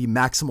building, the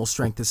maximal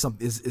strength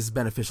is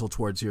beneficial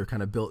towards your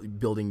kind of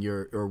building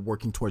or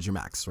working towards your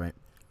max, right?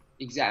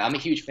 Exactly. I'm a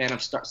huge fan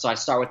of so I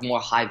start with more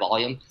high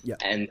volume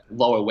and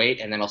lower weight,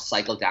 and then I'll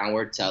cycle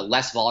downward to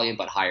less volume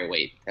but higher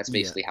weight. That's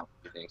basically how I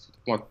do things.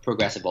 More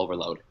progressive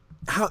overload.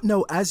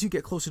 As you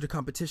get closer to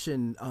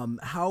competition,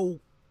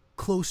 how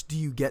close do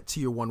you get to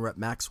your 1 rep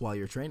max while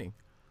you're training?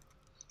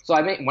 So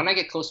when I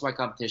get close to my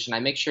competition, I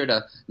make sure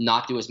to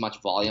not do as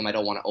much volume. I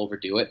don't want to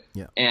overdo it.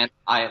 Yeah. And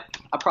I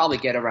probably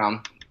get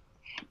around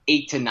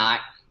 8 to 9.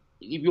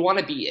 You want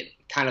to be in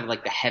kind of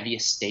like the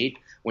heaviest state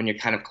when you're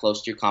kind of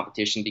close to your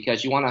competition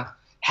because you want to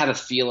have a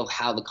feel of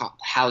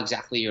how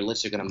exactly your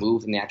lifts are going to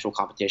move in the actual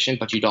competition.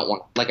 But you don't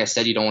want, like I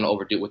said, you don't want to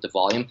overdo it with the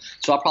volume.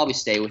 So I'll probably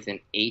stay within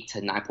 8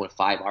 to 9.5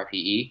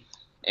 RPE.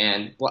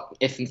 And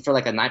if for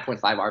like a 9.5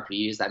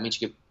 RPEs, that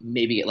means you could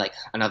maybe get like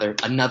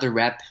another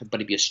rep, but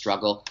it'd be a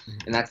struggle.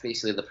 Mm-hmm. And that's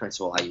basically the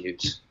principle I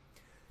use.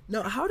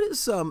 Now, how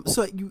does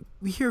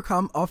we hear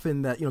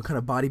often that kind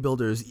of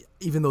bodybuilders,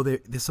 even though they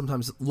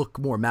sometimes look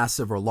more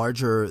massive or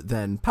larger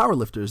than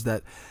powerlifters,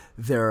 that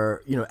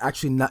they're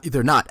actually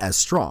they're not as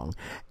strong.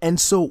 And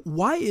so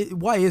why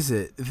is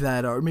it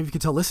that, or maybe you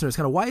could tell listeners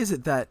kind of why is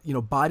it that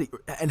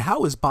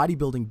how is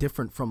bodybuilding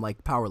different from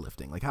like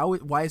powerlifting? Like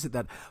why is it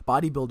that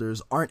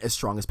bodybuilders aren't as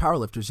strong as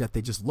powerlifters yet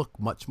they just look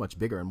much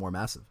bigger and more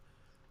massive?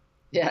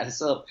 Yeah,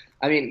 so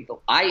I mean,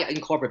 I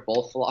incorporate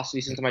both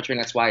philosophies into my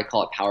training. That's why I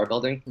call it power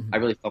building. Mm-hmm. I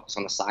really focus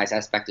on the size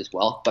aspect as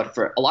well. But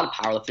for a lot of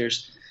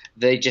powerlifters,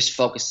 they just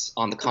focus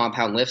on the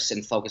compound lifts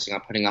and focusing on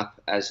putting up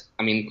if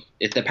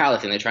they're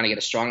powerlifting, they're trying to get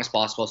as strong as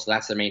possible. So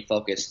that's their main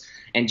focus.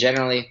 And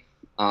generally,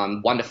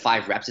 1 to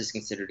 5 reps is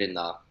considered in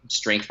the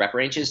strength rep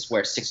ranges,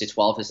 where 6 to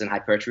 12 is in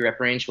hypertrophy rep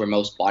range, where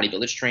most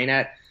bodybuilders train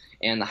at.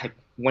 And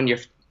when you're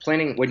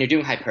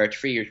doing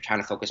hypertrophy, you're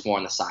trying to focus more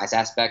on the size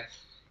aspect.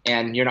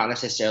 And you're not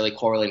necessarily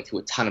correlating to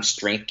a ton of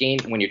strength gain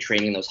when you're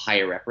training those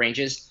higher rep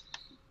ranges.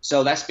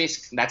 So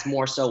that's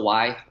more so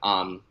why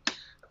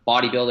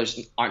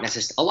bodybuilders aren't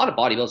necessarily – a lot of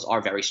bodybuilders are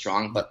very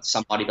strong, but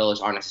some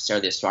bodybuilders aren't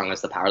necessarily as strong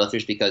as the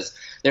powerlifters because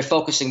they're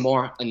focusing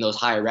more in those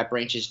higher rep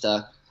ranges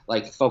to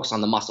like focus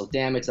on the muscle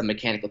damage, the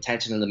mechanical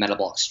tension, and the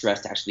metabolic stress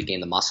to actually gain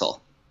the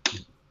muscle.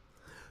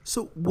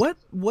 So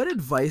what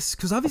advice,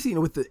 because obviously,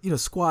 with the,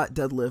 squat,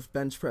 deadlift,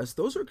 bench press,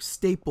 those are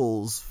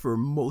staples for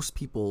most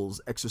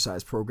people's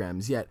exercise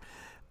programs, yet,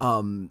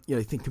 I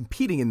think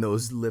competing in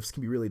those lifts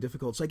can be really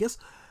difficult. So I guess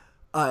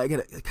I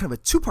got kind of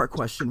a 2-part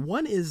question.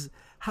 One is,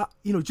 how,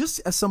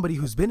 just as somebody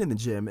who's been in the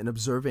gym and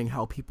observing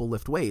how people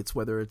lift weights,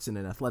 whether it's in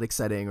an athletic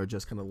setting or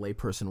just kind of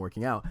layperson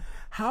working out,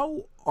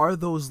 how are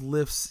those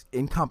lifts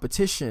in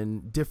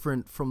competition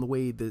different from the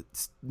way the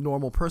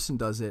normal person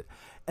does it?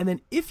 And then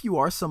if you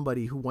are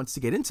somebody who wants to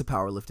get into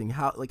powerlifting,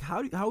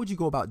 how would you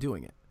go about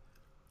doing it?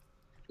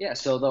 Yeah,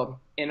 so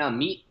in a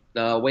meet,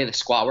 the way the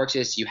squat works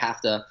is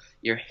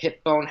your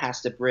hip bone has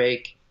to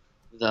break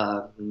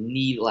the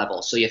knee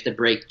level. So you have to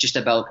break just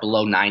about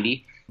below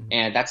 90.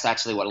 And that's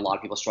actually what a lot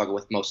of people struggle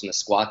with most in the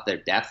squat, their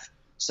depth.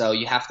 So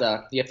you have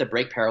to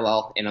break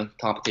parallel in a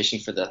competition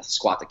for the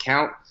squat to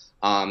count.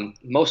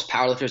 Most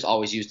powerlifters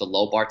always use the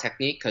low bar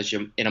technique because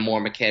you're in a more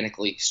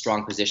mechanically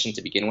strong position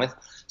to begin with.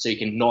 So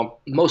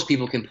most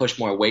people can push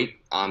more weight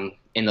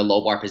in the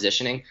low bar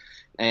positioning.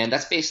 And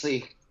that's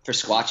basically for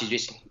squats.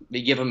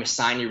 You give them a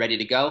sign you're ready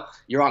to go.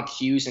 You're on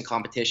cues in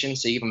competition,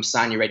 so you give them a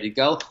sign you're ready to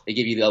go. They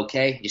give you the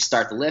okay. You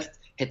start the lift,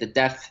 hit the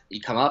depth,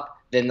 you come up.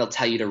 Then they'll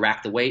tell you to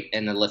rack the weight,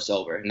 and the lift's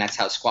over. And that's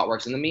how squat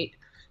works in the meet.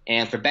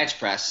 And for bench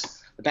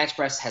press, the bench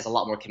press has a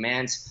lot more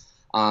commands.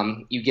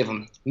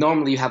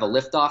 Normally you have a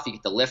lift off. You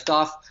get the lift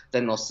off.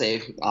 Then they'll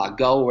say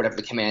go, whatever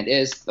the command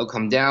is. They'll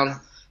come down,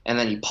 and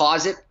then you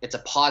pause it. It's a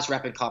pause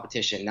rep in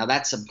competition. Now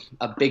that's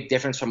a big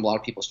difference from a lot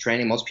of people's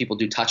training. Most people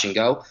do touch and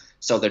go,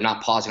 so they're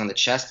not pausing on the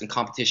chest. In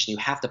competition, you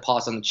have to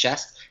pause on the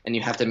chest, and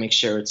you have to make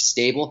sure it's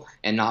stable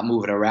and not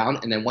moving around.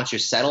 And then once you're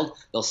settled,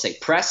 they'll say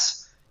press.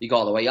 You go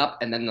all the way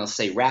up, and then they'll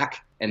say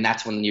rack, and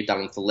that's when you're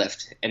done with the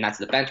lift. And that's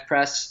the bench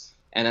press.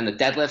 And then the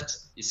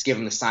deadlift, you just give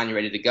them the sign you're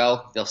ready to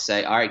go. They'll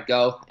say, all right,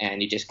 go,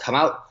 and you just come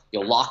out.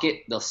 You'll lock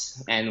it.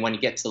 And when you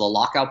get to the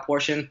lockout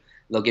portion,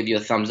 they'll give you a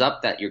thumbs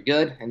up that you're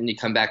good, and then you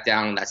come back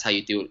down, and that's how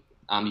you do it.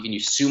 You can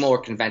use sumo or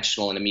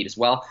conventional in the meet as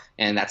well,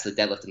 and that's the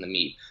deadlift in the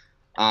meet.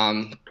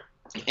 And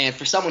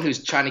for someone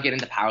who's trying to get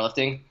into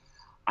powerlifting,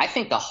 I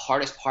think the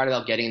hardest part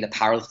about getting into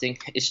powerlifting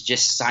is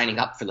just signing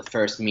up for the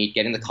first meet,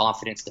 getting the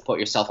confidence to put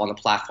yourself on the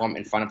platform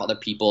in front of other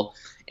people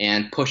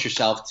and push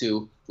yourself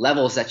to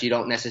levels that you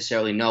don't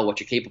necessarily know what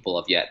you're capable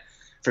of yet.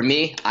 For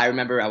me, I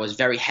remember I was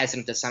very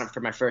hesitant to sign up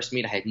for my first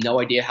meet. I had no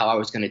idea how I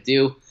was going to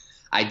do.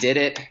 I did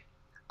it.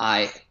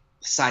 I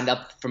signed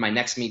up for my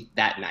next meet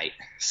that night.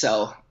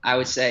 So I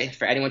would say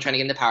for anyone trying to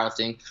get into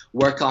powerlifting,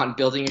 work on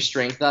building your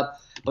strength up,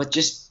 but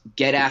just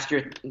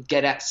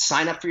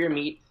sign up for your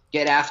meet.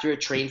 Get after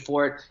it, train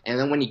for it, and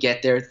then when you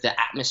get there, the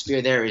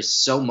atmosphere there is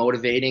so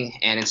motivating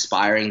and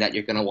inspiring that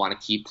you're going to want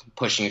to keep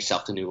pushing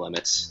yourself to new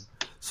limits.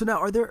 So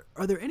now, are there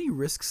any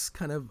risks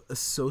kind of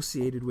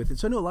associated with it?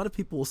 So I know a lot of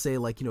people will say,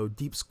 like,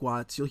 deep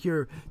squats. You'll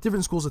hear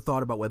different schools of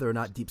thought about whether or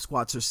not deep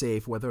squats are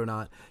safe, whether or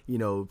not,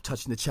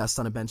 touching the chest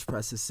on a bench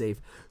press is safe.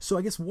 So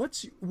I guess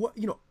what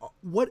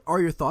are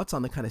your thoughts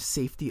on the kind of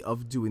safety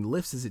of doing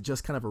lifts? Is it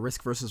just kind of a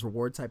risk versus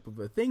reward type of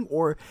a thing,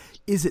 or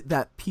is it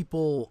that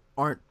people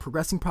aren't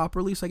progressing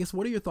properly? So I guess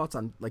what are your thoughts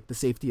on like the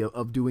safety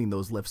of doing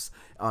those lifts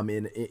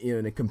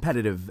in a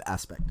competitive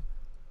aspect?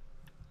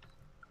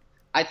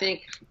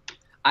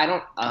 I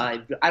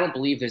don't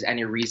believe there's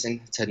any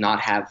reason to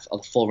not have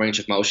a full range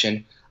of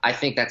motion. I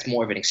think that's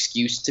more of an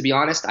excuse, to be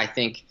honest. I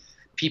think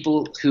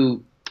people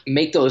who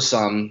make those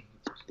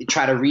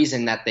try to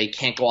reason that they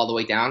can't go all the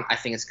way down. I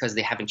think it's because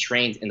they haven't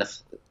trained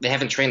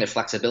their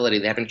flexibility.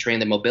 They haven't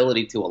trained their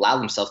mobility to allow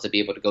themselves to be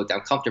able to go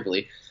down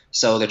comfortably.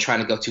 So they're trying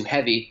to go too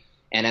heavy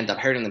and end up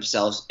hurting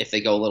themselves if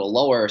they go a little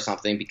lower or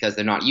something because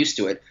they're not used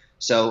to it.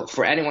 So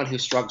for anyone who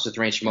struggles with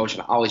range of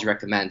motion, I always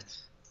recommend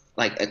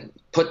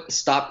put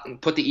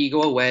the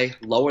ego away,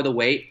 lower the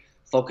weight,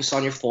 focus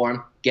on your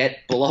form,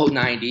 get below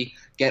 90,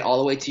 get all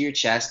the way to your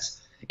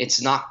chest.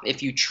 It's not,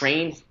 if you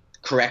train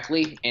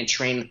correctly and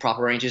train the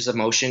proper ranges of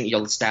motion,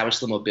 you'll establish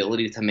the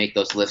mobility to make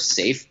those lifts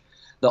safe.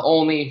 The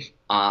only,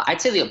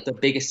 I'd say the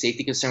biggest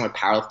safety concern with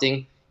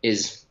powerlifting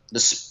is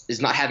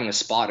not having a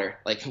spotter.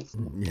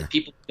 If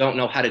people don't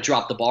know how to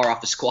drop the bar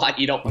off a squat,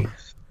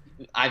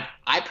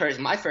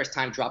 my first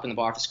time dropping the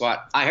bar off a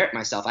squat, I hurt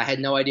myself. I had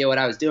no idea what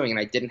I was doing, and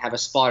I didn't have a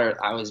spotter.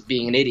 I was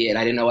being an idiot.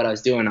 I didn't know what I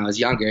was doing. I was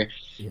younger,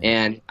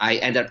 and I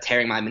ended up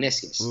tearing my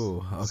meniscus.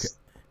 Ooh, okay.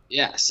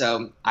 Yeah,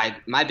 so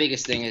my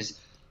biggest thing is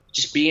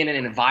just be in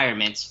an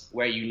environment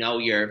where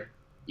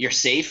you're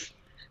safe,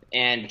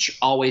 and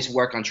always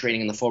work on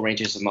training in the full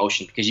ranges of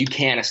motion, because you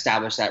can't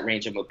establish that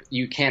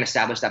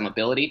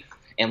mobility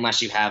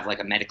unless you have like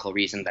a medical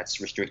reason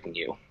that's restricting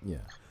you. Yeah.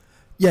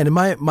 Yeah, and in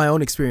my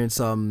own experience,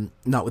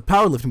 not with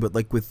powerlifting, but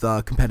like with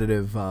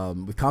competitive,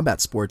 with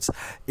combat sports,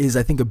 is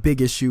I think a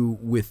big issue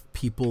with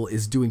people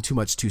is doing too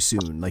much too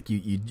soon. Like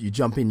you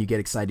jump in, you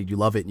get excited, you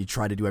love it, and you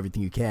try to do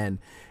everything you can.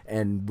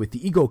 And with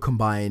the ego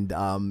combined,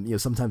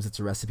 sometimes it's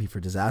a recipe for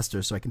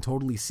disaster. So I can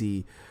totally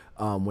see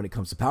when it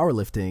comes to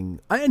powerlifting,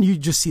 and you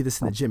just see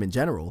this in the gym in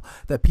general,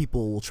 that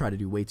people will try to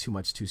do way too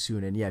much too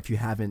soon. And yeah, if you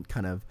haven't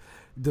kind of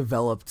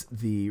developed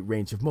the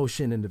range of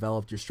motion and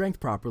developed your strength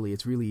properly,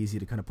 it's really easy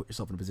to kind of put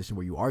yourself in a position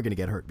where you are going to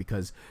get hurt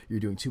because you're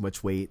doing too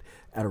much weight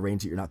at a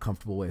range that you're not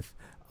comfortable with.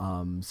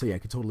 So yeah, I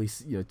could totally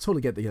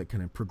get the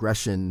kind of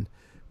progression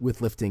with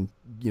lifting,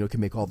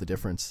 can make all the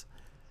difference.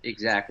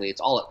 Exactly.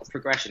 It's all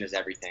progression is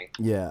everything.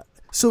 Yeah.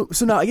 So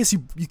now I guess you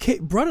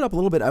brought it up a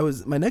little bit.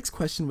 My next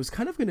question was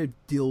kind of going to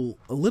deal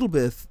a little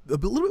bit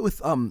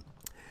with and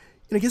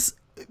I guess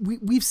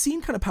we've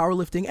seen kind of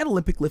powerlifting and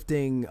Olympic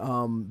lifting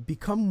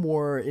become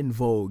more in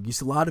vogue. You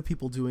see a lot of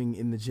people doing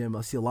in the gym.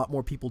 I see a lot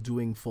more people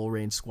doing full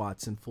range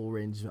squats and full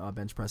range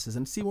bench presses,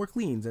 and see more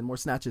cleans and more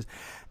snatches.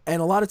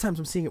 And a lot of times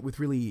I'm seeing it with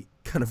really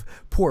kind of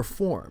poor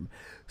form.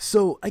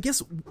 So I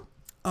guess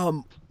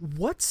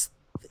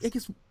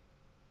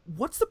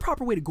what's the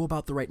proper way to go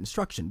about the right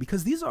instruction?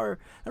 Because I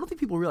don't think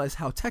people realize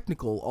how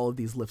technical all of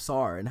these lifts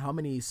are and how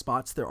many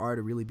spots there are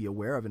to really be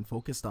aware of and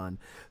focused on.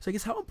 So I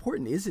guess how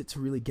important is it to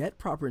really get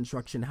proper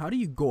instruction? How do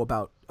you go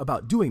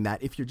about doing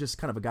that if you're just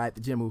kind of a guy at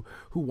the gym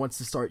who wants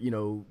to start,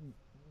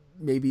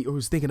 maybe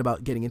who's thinking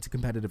about getting into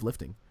competitive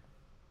lifting?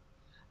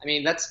 I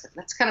mean, that's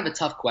kind of a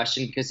tough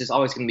question because there's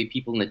always going to be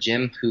people in the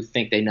gym who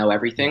think they know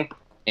everything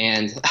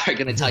and are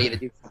going to tell you to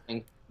do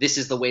something. This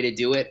is the way to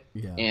do it,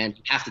 and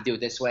you have to do it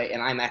this way.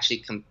 And I'm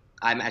actually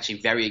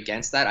very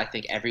against that. I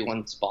think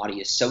everyone's body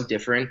is so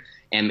different,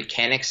 and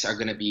mechanics are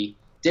going to be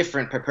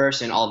different per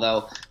person,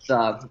 although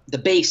the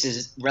base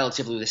is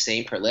relatively the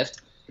same per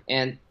lift.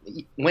 And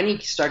when you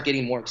start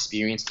getting more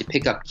experience, you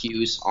pick up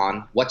cues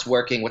on what's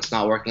working, what's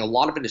not working. A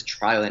lot of it is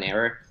trial and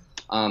error.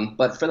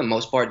 But for the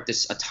most part,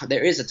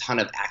 there is a ton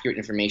of accurate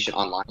information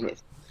online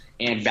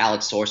and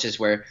valid sources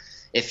where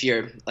if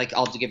you're like,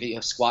 I'll give you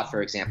a squat,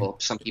 for example.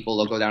 Some people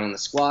will go down on the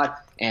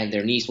squat and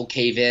their knees will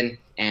cave in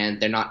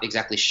and they're not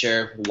exactly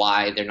sure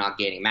why they're not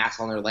gaining mass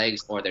on their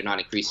legs or they're not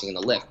increasing in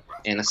the lift.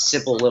 And a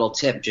simple little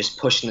tip, just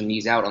pushing the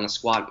knees out on the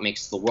squat,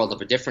 makes the world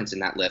of a difference in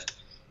that lift.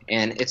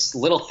 And it's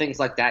little things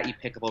like that you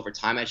pick up over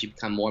time as you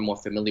become more and more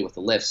familiar with the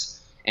lifts.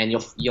 And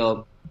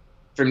you'll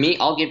for me,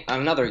 I'll give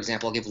another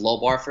example. I'll give low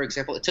bar, for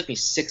example. It took me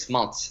 6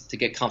 months to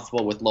get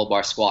comfortable with low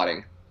bar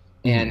squatting.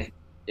 And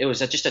it was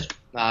just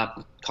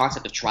a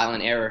concept of trial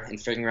and error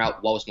and figuring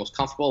out what was most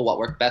comfortable, what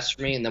worked best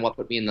for me, and then what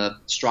put me in the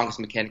strongest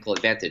mechanical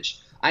advantage.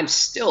 I'm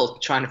still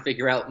trying to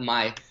figure out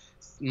my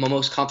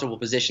most comfortable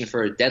position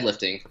for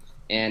deadlifting,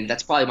 and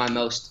that's probably my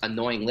most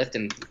annoying lift.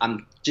 And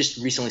I'm just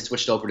recently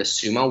switched over to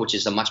sumo, which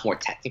is a much more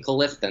technical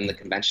lift than the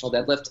conventional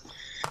deadlift.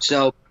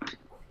 So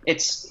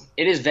it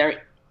is very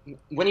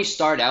 – when you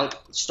start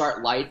out,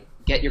 start light,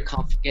 get your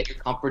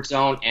comfort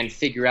zone, and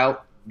figure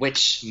out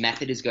which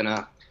method is going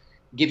to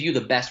give you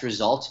the best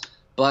result.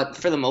 But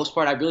for the most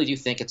part, I really do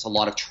think it's a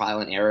lot of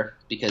trial and error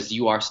because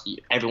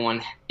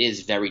everyone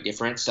is very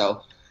different.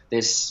 So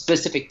there's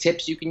specific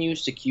tips you can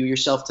use to cue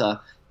yourself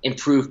to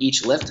improve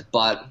each lift,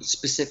 but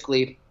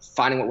specifically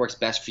finding what works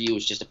best for you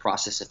is just a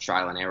process of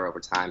trial and error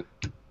over time.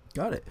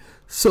 Got it.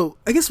 So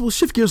I guess we'll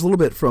shift gears a little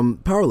bit from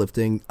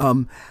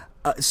powerlifting.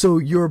 So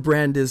your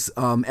brand is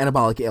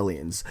Anabolic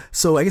Aliens.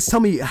 So I guess tell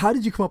me, how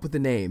did you come up with the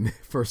name,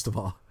 first of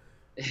all?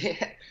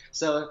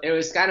 So it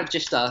was kind of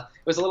just it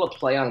was a little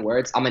play on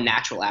words. I'm a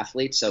natural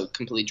athlete, so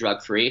completely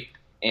drug free,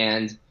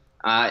 and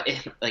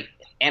like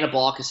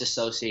anabolic is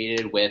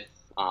associated with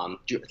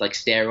like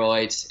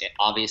steroids,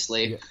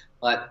 obviously,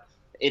 but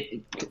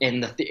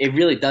it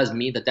really does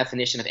mean the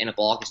definition of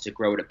anabolic is to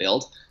grow to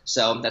build.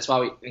 So that's why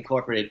we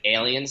incorporated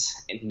aliens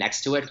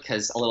next to it,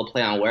 because a little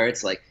play on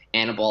words, like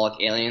anabolic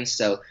aliens.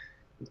 So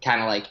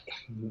kind of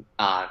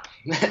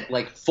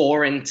like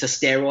foreign to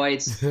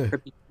steroids for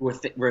people who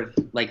were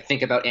like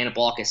think about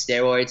anabolic as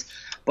steroids,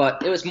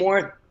 but it was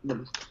more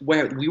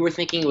where we were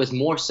thinking it was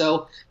more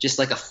so just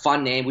like a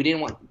fun name. We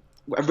didn't want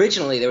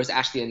originally there was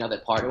actually another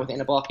partner with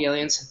Anabolic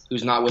Aliens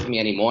who's not with me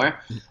anymore,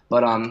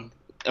 but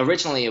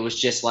originally it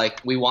was just like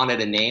we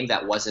wanted a name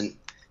that wasn't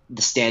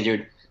the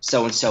standard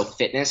so-and-so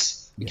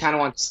fitness. We kind of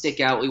wanted to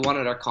stick out. We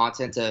wanted our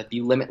content to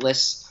be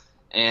limitless.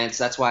 And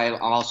so that's why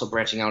I'm also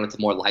branching out into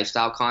more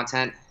lifestyle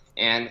content.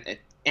 And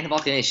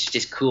Anabolic Aliens is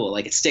just cool.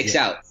 Like, it sticks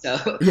out.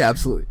 So yeah,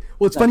 absolutely.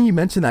 Well, it's funny you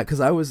mentioned that, because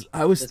I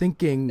was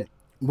thinking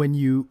when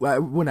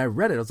I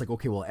read it, I was like,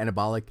 okay, well,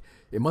 anabolic,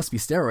 it must be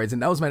steroids.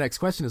 And that was my next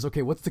question is,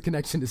 okay, what's the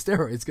connection to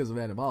steroids because of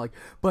anabolic?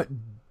 But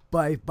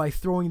by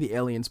throwing the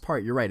aliens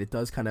part, you're right. It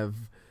does kind of,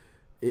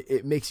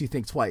 it makes you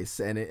think twice,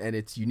 and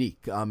it's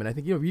unique. And I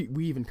think,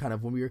 we even kind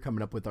of, when we were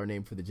coming up with our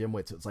name for the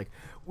GymWits, it's like,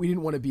 we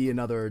didn't want to be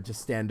another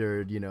just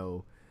standard,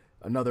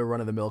 another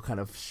run-of-the-mill kind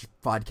of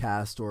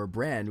podcast or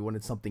brand. We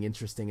wanted something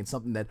interesting and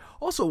something that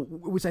also,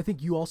 which I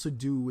think you also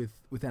do with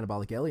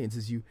Anabolic Aliens,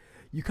 is you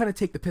kind of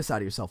take the piss out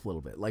of yourself a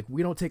little bit. Like,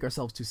 we don't take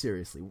ourselves too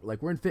seriously.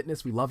 Like, we're in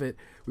fitness, we love it,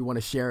 we want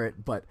to share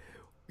it, but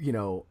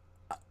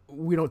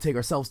we don't take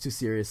ourselves too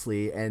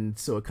seriously, and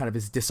so it kind of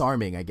is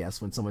disarming, I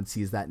guess, when someone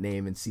sees that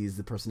name and sees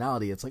the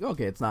personality. It's like,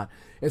 okay,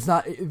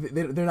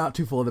 they're not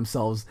too full of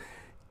themselves.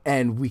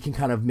 And we can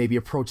kind of maybe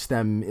approach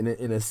them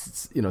in a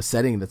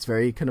setting that's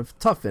very kind of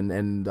tough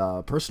and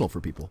personal for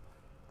people.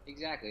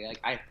 Exactly.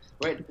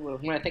 Like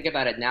when I think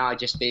about it now, I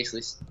just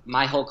basically,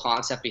 my whole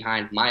concept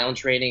behind my own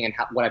training and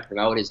what I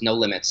promote is no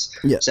limits.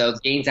 Yeah. So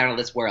gains out of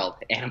this world,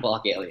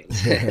 Anabolic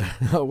Aliens. Yeah,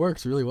 it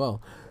works really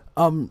well.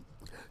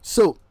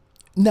 So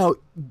now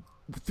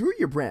through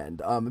your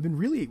brand, I've been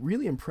really,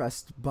 really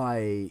impressed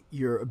by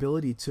your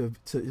ability to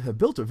have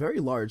built a very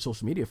large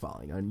social media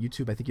following. On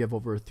YouTube, I think you have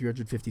over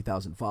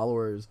 350,000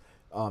 followers.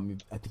 I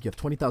think you have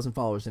 20,000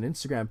 followers on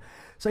Instagram.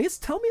 So I guess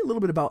tell me a little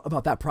bit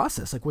about that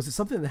process. Like, was it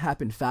something that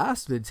happened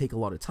fast? Did it take a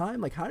lot of time?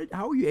 Like,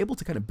 how were you able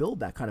to kind of build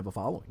that kind of a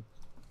following?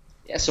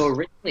 Yeah, so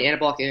originally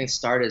Anabolic getting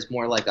started as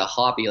more like a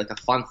hobby, like a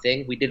fun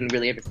thing. We didn't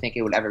really ever think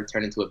it would ever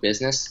turn into a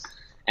business.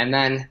 And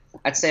then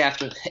I'd say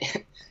after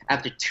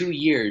 2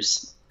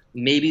 years,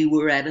 maybe we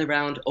were at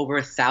around over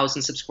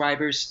 1,000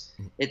 subscribers.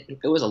 It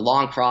was a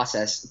long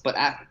process, but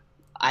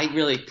I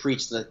really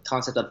preach the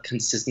concept of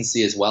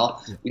consistency as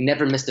well. We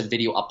never missed a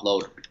video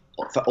upload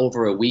for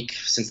over a week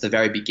since the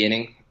very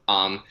beginning.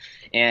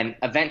 And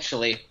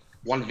eventually,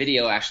 one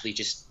video actually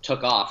just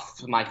took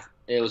off.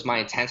 It was my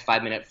intense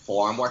 5-minute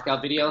forearm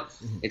workout video.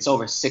 It's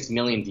over 6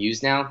 million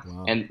views now.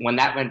 Wow. And when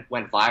that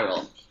went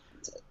viral,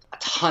 a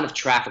ton of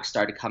traffic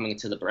started coming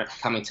to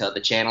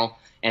the channel.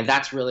 And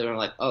that's really when we're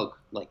like, oh,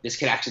 like this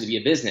could actually be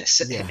a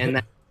business. Yeah.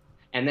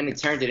 And then it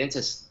turned it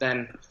into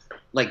then,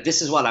 like,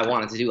 this is what I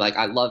wanted to do. Like,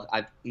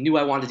 I knew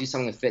I wanted to do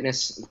something with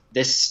fitness.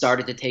 This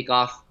started to take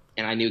off,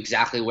 and I knew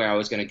exactly where I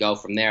was going to go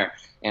from there.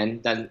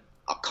 And then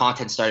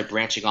content started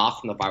branching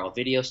off from the viral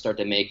video,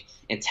 started to make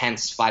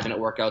intense 5-minute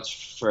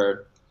workouts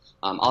for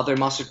other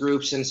muscle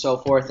groups and so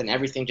forth, and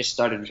everything just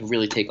started to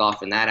really take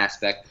off in that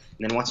aspect.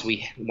 And then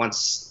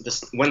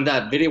when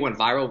the video went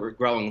viral, we're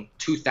growing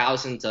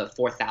 2,000 to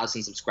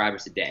 4,000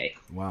 subscribers a day.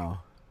 Wow.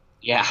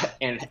 Yeah,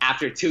 and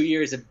after 2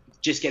 years of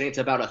just getting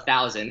to about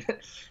 1,000,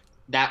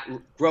 that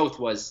growth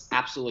was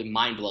absolutely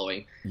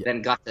mind-blowing. Yeah.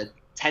 Then got to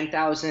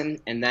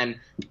 10,000, and then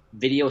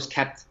videos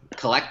kept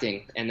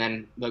collecting, and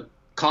then the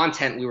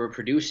content we were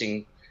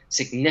producing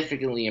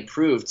significantly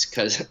improved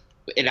because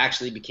it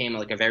actually became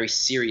like a very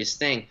serious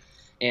thing.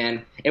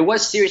 And it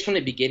was serious from the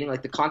beginning.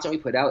 Like, the content we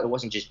put out, it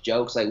wasn't just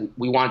jokes. Like,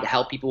 we wanted to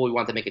help people. We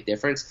wanted to make a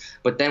difference.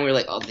 But then we were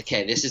like, oh,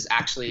 okay, this is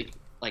actually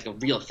like a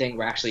real thing.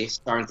 We're actually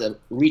starting to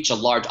reach a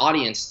large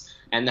audience.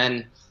 And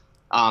then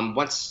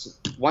once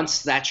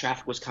that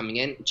traffic was coming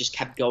in, it just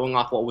kept going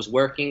off what was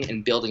working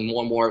and building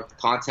more and more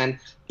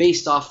content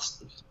based off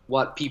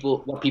what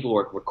people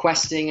were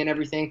requesting and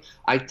everything.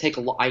 I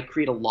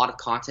create a lot of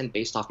content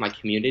based off my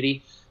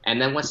community. And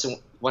then once it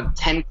went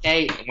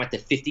 10K, it went to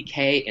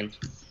 50K in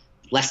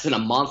less than a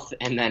month,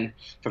 and then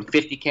from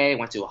 50K it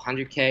went to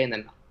 100K, and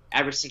then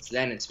ever since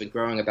then it's been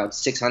growing about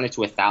 600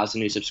 to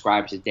 1,000 new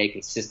subscribers a day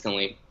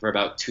consistently for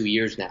about 2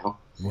 years now.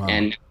 Wow.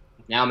 And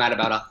now I'm at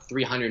about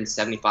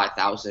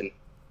 375,000.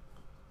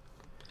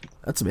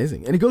 That's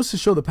amazing. And it goes to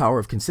show the power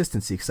of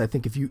consistency, because I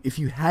think if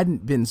you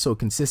hadn't been so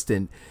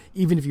consistent,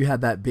 even if you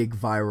had that big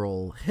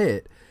viral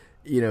hit,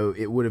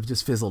 it would have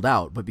just fizzled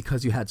out. But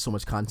because you had so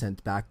much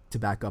content to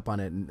back up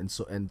on it, and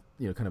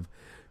kind of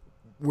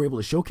were able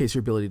to showcase your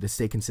ability to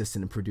stay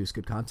consistent and produce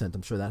good content,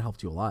 I'm sure that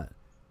helped you a lot.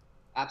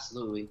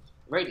 Absolutely.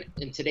 Right,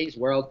 in today's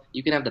world,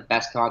 you can have the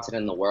best content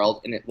in the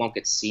world, and it won't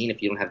get seen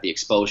if you don't have the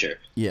exposure.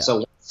 Yeah.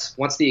 So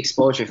once the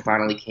exposure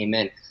finally came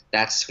in,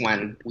 that's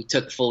when we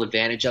took full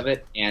advantage of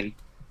it. And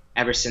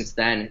ever since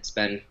then, it's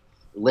been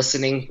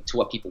listening to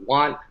what people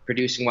want,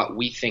 producing what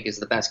we think is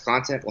the best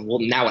content. Well,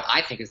 now what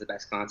I think is the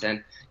best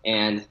content,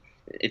 and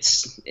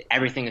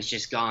everything has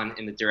just gone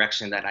in the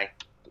direction that I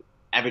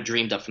ever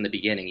dreamed of from the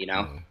beginning.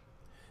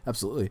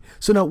 Absolutely.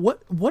 So now,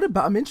 what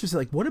about? I'm interested.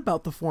 Like, what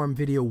about the forum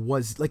video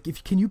was like?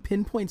 Can you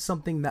pinpoint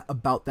something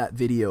about that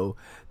video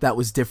that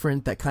was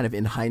different? That kind of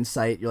in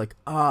hindsight, you're like,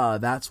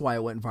 that's why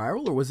it went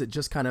viral, or was it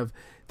just kind of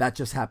that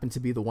just happened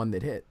to be the one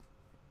that hit?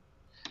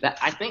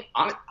 I think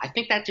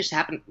that just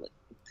happened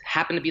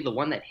to be the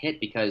one that hit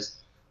because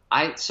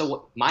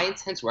my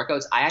intense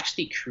workouts, I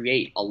actually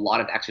create a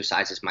lot of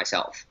exercises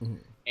myself,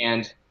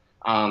 and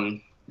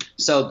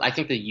so I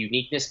think the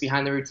uniqueness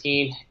behind the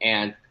routine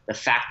and the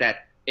fact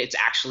that it's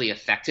actually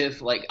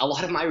effective. Like, a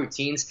lot of my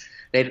routines,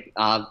 they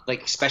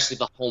like, especially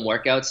the home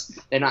workouts,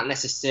 they're not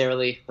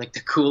necessarily like the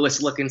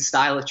coolest looking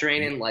style of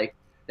training. Like,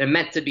 they're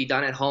meant to be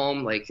done at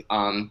home. Like,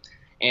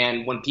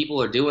 and when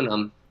people are doing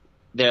them,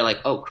 they're like,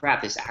 oh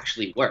crap, this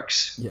actually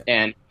works. Yeah.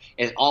 And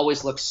it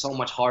always looks so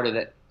much harder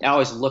it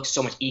always looks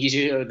so much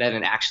easier than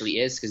it actually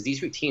is, because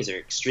these routines are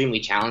extremely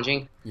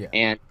challenging. Yeah.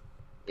 And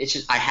it's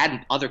just, I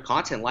had other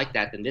content like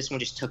that, then this one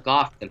just took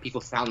off, then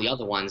people found the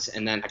other ones,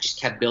 and then I just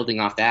kept building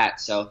off that.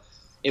 So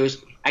it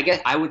was, I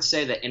guess I would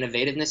say, the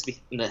innovativeness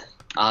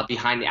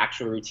behind the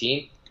actual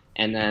routine,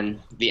 and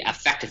then the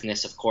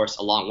effectiveness, of course,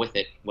 along with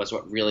it, was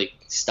what really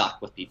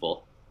stuck with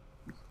people.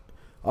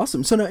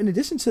 Awesome. So now, in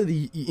addition to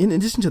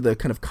the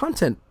kind of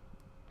content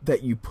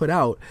that you put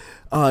out,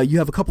 you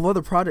have a couple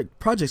other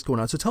projects going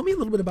on. So tell me a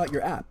little bit about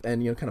your app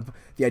and kind of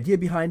the idea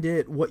behind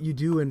it, what you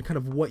do, and kind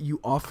of what you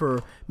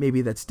offer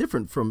maybe that's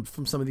different from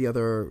some of the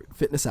other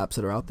fitness apps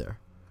that are out there.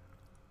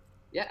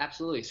 Yeah,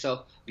 absolutely.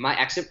 So my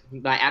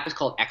app is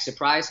called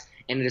Exerprise,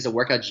 and it is a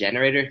workout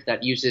generator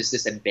that uses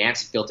this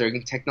advanced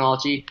filtering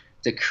technology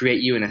to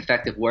create you an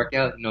effective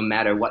workout no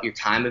matter what your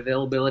time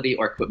availability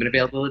or equipment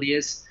availability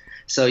is.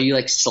 So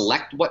you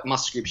select what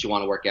muscle groups you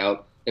want to work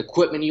out, the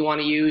equipment you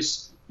want to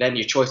use, then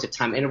your choice of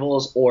time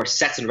intervals or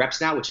sets and reps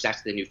now, which is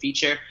actually the new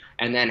feature,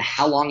 and then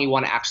how long you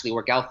want to actually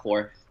work out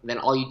for. And then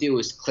all you do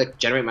is click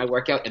generate my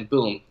workout, and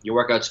boom, your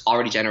workout's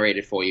already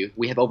generated for you.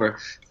 We have over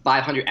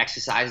 500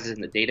 exercises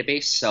in the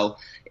database, so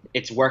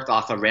it's worked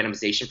off a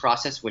randomization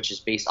process, which is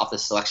based off the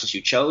selections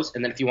you chose.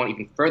 And then if you want to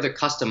even further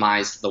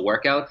customize the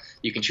workout,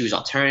 you can choose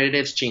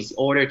alternatives, change the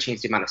order,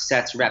 change the amount of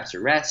sets, reps,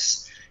 or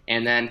rests.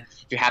 And then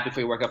if you're happy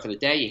for your workout for the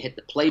day, you hit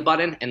the play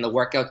button, and the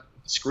workout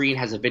screen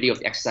has a video of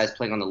the exercise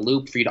playing on the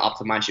loop for you to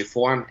optimize your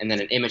form, and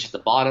then an image at the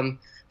bottom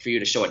for you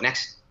to show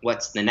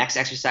what the next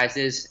exercise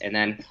is, and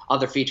then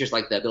other features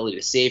like the ability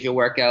to save your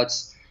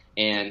workouts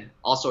and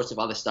all sorts of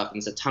other stuff.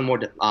 And there's a ton more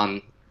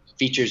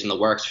features in the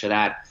works for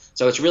that.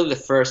 So it's really the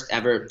first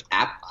ever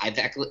app I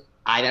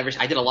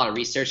did a lot of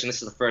research, and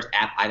this is the first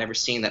app I've ever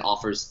seen that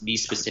offers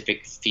these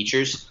specific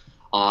features,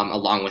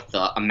 along with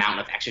the amount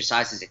of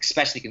exercises,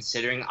 especially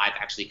considering I've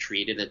actually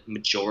created a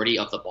majority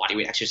of the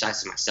bodyweight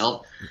exercises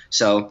myself.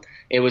 So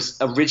it was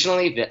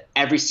originally that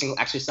every single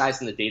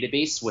exercise in the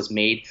database was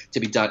made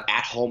to be done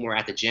at home or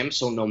at the gym.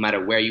 So no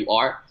matter where you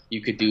are,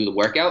 you could do the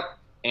workout.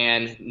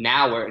 And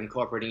now we're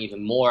incorporating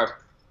even more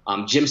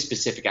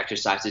gym-specific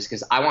exercises,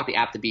 because I want the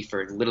app to be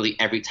for literally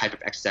every type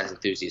of exercise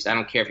enthusiast. I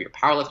don't care if you're a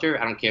powerlifter.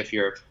 I don't care if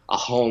you're a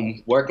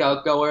home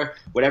workout goer.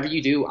 Whatever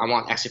you do, I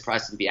want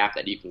Exerprise to be the app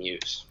that you can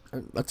use.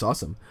 That's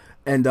awesome.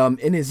 And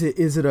is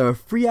it a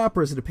free app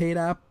or is it a paid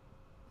app?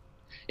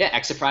 Yeah,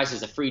 Exerprise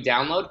is a free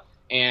download,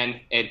 and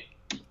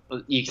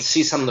you can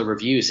see some of the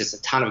reviews. It's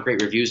a ton of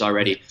great reviews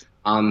already.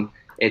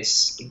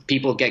 It's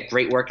people get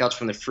great workouts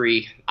from the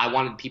free. I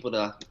wanted people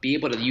to be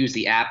able to use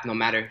the app no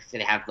matter if they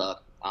have the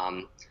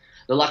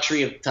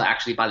luxury to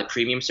actually buy the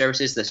premium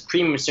services. The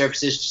premium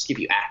services just give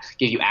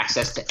you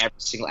access to every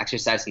single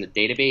exercise in the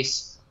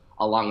database,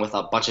 along with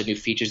a bunch of new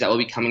features that will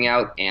be coming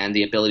out and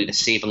the ability to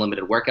save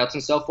unlimited workouts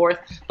and so forth.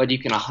 But you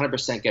can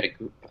 100% get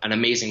an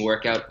amazing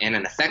workout and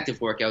an effective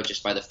workout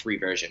just by the free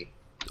version.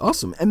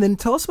 Awesome. And then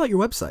tell us about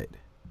your website.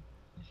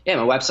 Yeah,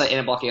 my website,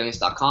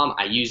 anabolicaliens.com.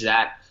 I use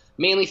that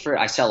mainly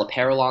I sell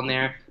apparel on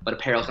there, but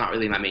apparel is not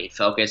really my main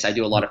focus. I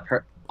do a lot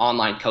of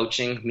online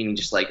coaching, meaning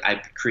just like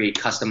I create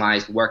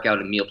customized workout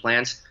and meal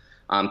plans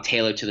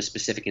tailored to the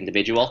specific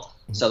individual.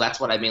 Mm-hmm. So that's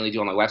what I mainly do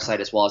on my website,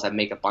 as well as I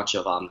make a bunch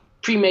of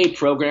pre-made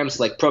programs,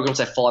 like programs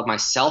I followed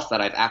myself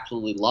that I've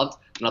absolutely loved,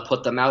 and I'll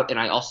put them out. And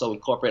I also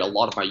incorporate a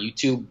lot of my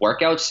YouTube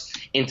workouts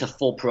into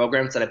full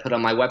programs that I put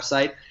on my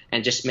website,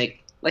 and just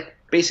make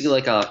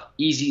basically a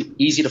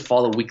easy to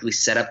follow weekly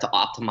setup to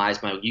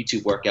optimize my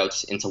YouTube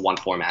workouts into one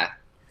format.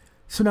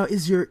 So now,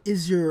 is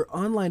your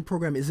online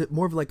program, is it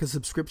more of like a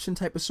subscription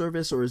type of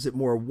service, or is it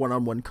more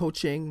one-on-one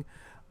coaching?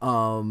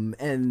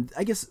 And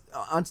I guess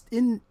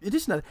in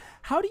addition to that,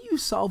 how do you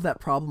solve that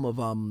problem of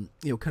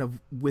kind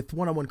of with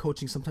one-on-one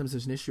coaching? Sometimes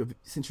there's an issue of,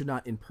 since you're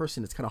not in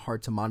person, it's kind of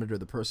hard to monitor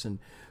the person.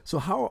 So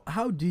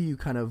how do you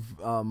kind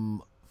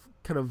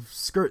of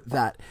skirt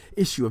that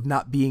issue of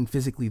not being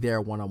physically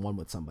there one-on-one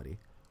with somebody?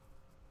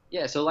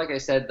 Yeah, so like I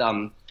said,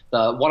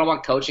 the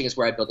one-on-one coaching is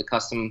where I build the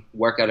custom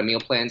workout and meal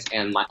plans,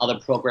 and my other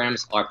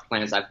programs are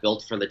plans I've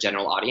built for the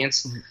general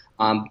audience.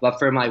 Mm-hmm. But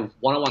for my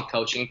one-on-one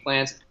coaching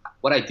plans,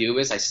 what I do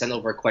is I send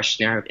over a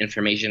questionnaire of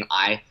information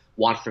I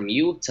want from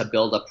you to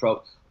build a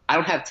I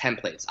don't have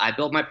templates. I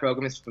build my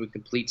programs from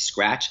complete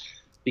scratch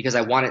because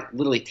I want it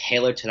literally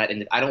tailored to that.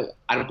 And I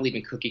don't believe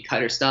in cookie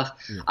cutter stuff.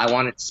 Yeah. I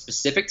want it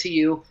specific to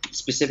you,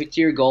 specific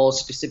to your goals,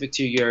 specific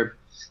to your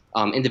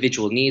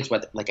individual needs,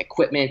 whether like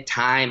equipment,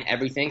 time,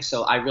 everything.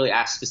 So I really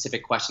ask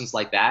specific questions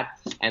like that,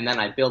 and then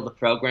I build the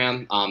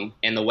program.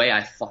 And the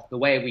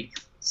way we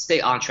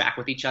stay on track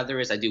with each other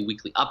is I do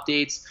weekly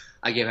updates.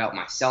 I give out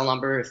my cell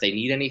number if they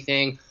need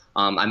anything.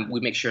 We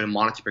make sure to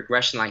monitor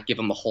progression. I give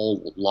them a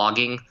whole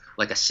logging,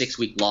 like a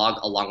 6-week log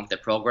along with their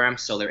program,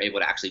 so they're able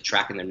to actually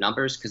track in their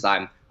numbers, because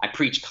I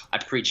preach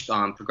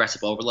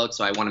progressive overload,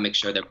 so I want to make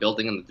sure they're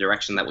building in the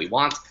direction that we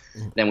want.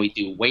 Mm-hmm. Then we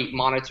do weight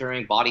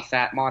monitoring, body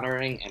fat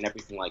monitoring, and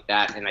everything like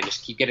that. And I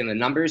just keep getting the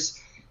numbers,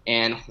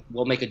 and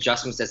we'll make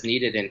adjustments as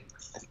needed. And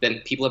then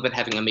people have been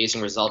having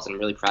amazing results, and I'm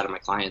really proud of my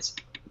clients.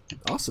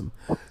 Awesome.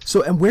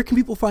 So, and where can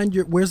people find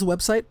where's the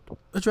website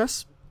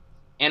address?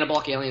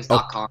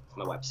 Anabolicaliens.com is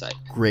my website.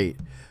 Great.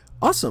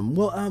 Awesome.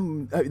 Well,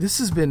 this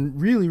has been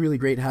really, really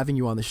great having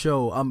you on the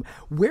show.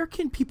 Where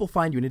can people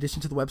find you in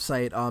addition to the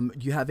website?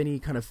 Do you have any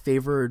kind of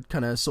favored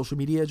kind of social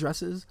media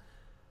addresses?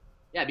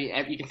 Yeah,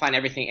 you can find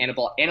everything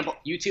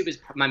YouTube is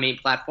my main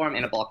platform,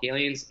 Anabolic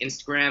Aliens,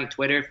 Instagram,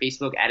 Twitter,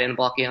 Facebook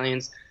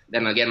 @AnabolicAliens.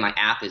 Then again, my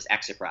app is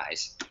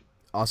Exerprise.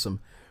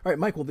 Awesome. All right,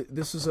 Mike, well,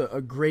 this was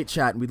a great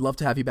chat, and we'd love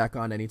to have you back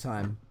on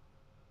anytime.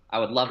 I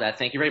would love that.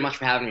 Thank you very much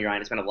for having me,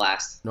 Ryan. It's been a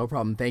blast. No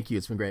problem. Thank you.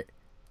 It's been great.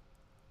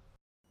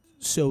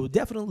 So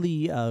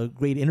definitely a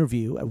great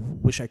interview. I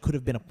wish I could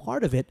have been a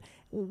part of it.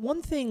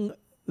 One thing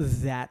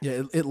that...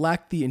 Yeah, it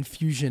lacked the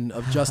infusion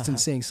of Justin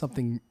saying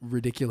something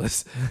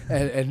ridiculous.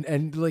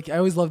 And like, I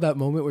always love that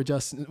moment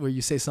where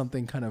you say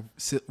something kind of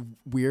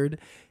weird,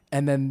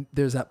 And then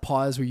there's that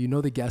pause where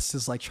the guest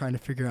is like trying to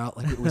figure out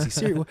like, was he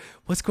serious?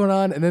 What's going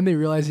on? And then they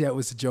realize, it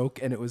was a joke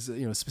and it was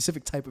a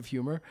specific type of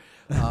humor.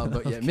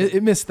 But yeah,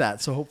 it missed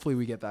that. So hopefully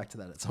we get back to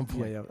that at some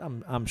point. Yeah,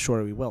 I'm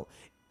sure we will.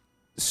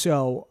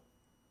 So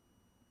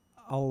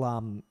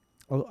I'll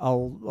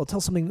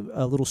tell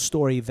a little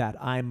story that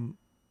I've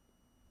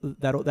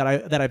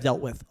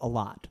dealt with a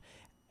lot.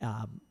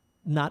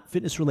 Not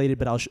fitness related,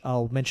 but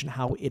I'll mention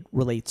how it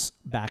relates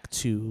back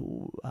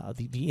to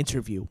the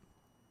interview.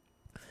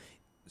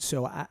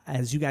 So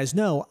as you guys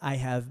know, I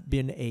have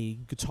been a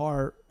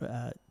guitar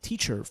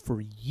teacher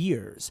for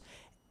years,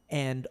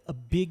 and a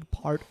big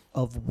part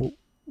of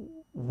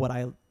what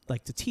I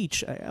like to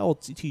teach, I'll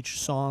teach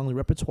song,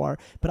 repertoire,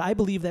 but I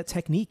believe that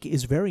technique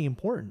is very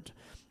important.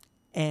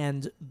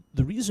 And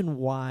the reason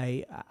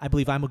why I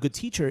believe I'm a good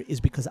teacher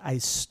is because I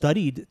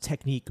studied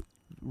technique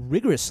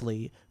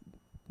rigorously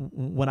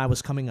when I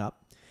was coming up.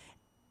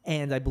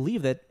 And I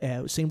believe that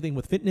same thing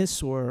with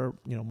fitness or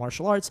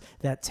martial arts,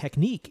 that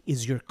technique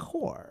is your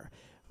core,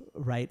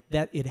 right?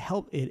 That it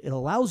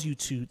allows you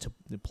to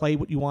play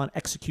what you want,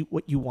 execute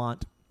what you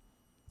want.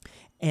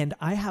 And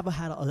I have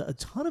had a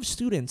ton of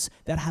students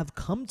that have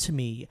come to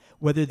me,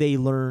 whether they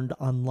learned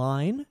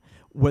online,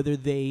 whether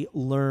they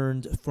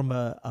learned from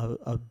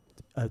a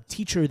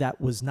teacher that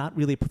was not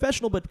really a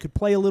professional but could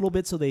play a little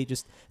bit, so they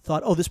just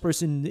thought, oh, this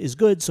person is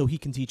good, so he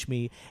can teach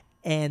me.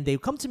 And they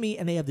come to me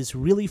and they have this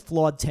really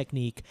flawed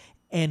technique,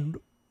 and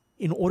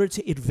in order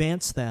to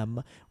advance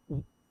them,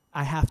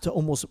 I have to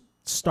almost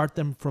start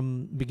them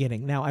from the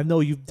beginning. Now, I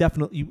know you've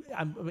definitely,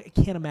 I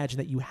can't imagine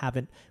that you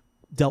haven't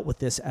dealt with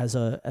this as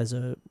a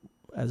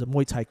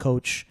Muay Thai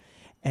coach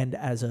and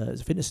as a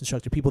fitness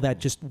instructor, people that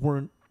just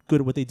weren't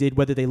good at what they did,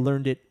 whether they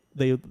learned it,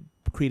 they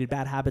created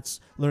bad habits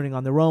learning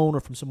on their own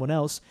or from someone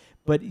else.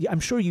 But I'm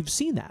sure you've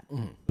seen that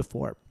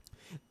before.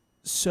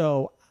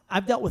 So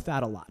I've dealt with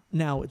that a lot.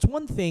 Now, it's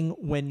one thing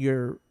when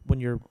you're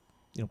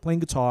playing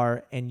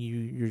guitar and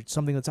you're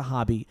something that's a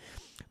hobby,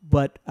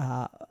 but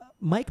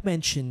Mike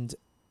mentioned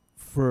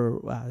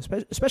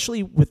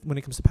especially when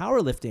it comes to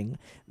powerlifting,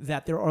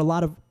 that there are a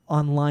lot of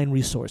online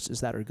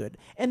resources that are good.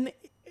 And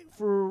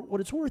for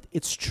what it's worth,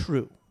 it's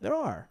true. There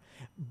are.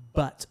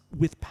 But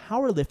with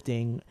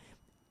powerlifting,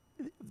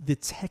 the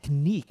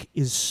technique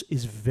is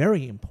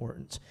very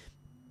important.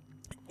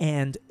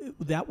 And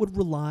that would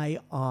rely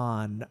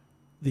on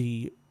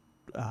the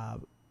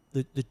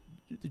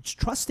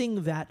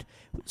trusting that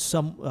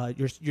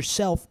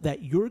yourself,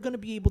 that you're going to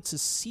be able to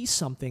see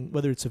something,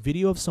 whether it's a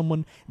video of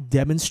someone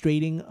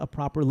demonstrating a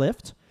proper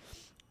lift,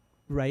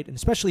 right? And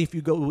especially if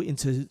you go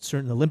into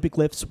certain Olympic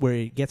lifts where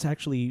it gets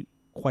actually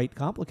quite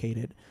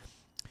complicated,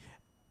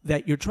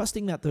 that you're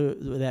trusting that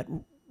that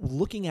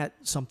looking at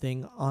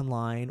something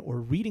online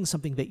or reading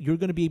something that you're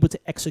going to be able to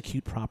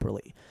execute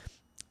properly.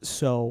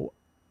 So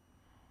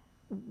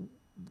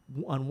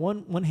on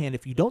one hand,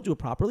 if you don't do it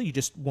properly, you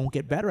just won't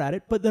get better at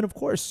it. But then, of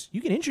course, you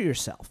can injure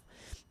yourself.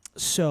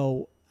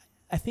 So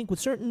I think with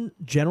certain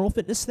general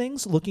fitness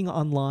things, looking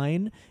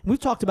online, and we've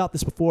talked about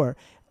this before,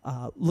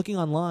 looking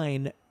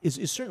online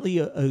is certainly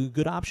a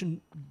good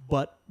option.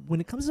 But when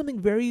it comes to something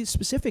very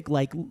specific,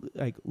 like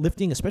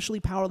lifting,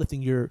 especially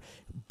powerlifting, you're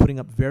putting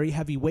up very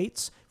heavy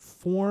weights.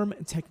 Form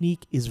and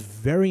technique is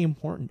very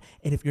important.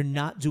 And if you're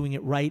not doing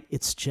it right,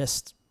 it's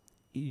just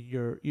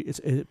it's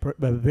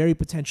very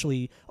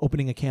potentially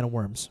opening a can of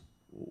worms.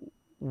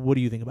 What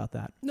do you think about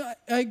that? No,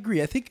 I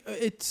agree. I think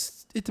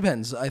it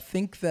depends. I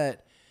think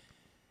that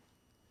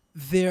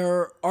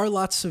there are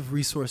lots of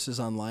resources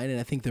online, and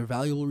I think they're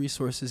valuable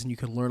resources, and you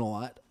can learn a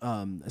lot,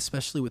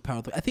 especially with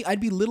powerlifting. I think I'd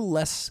be a little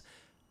less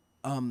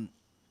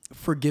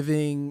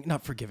forgiving.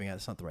 Not forgiving.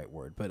 That's not the right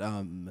word, but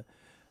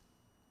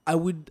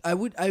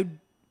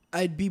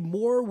I'd be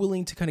more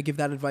willing to kind of give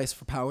that advice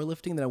for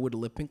powerlifting than I would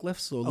Olympic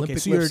lifts. So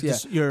Olympic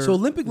lifts, so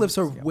Olympic lifts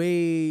are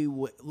way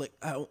like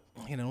I don't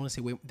want to say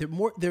way.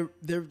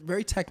 They're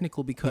very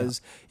technical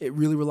because it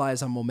really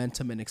relies on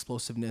momentum and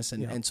explosiveness,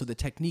 and so the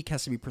technique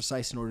has to be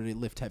precise in order to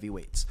lift heavy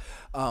weights.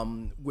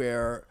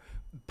 Where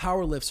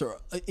power lifts are,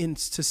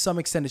 to some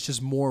extent, it's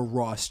just more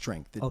raw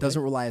strength. It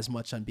doesn't rely as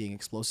much on being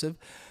explosive,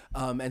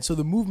 and so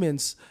the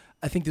movements,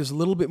 I think there's a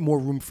little bit more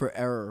room for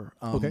error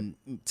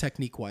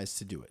technique-wise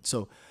to do it.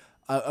 So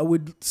I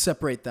would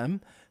separate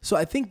them. So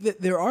I think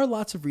that there are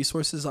lots of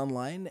resources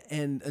online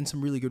and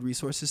some really good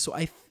resources. So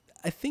I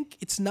think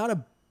it's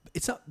not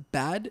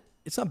bad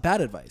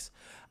advice.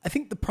 I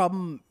think the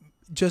problem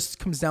just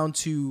comes down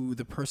to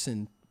the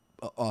person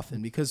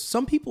often, because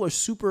some people are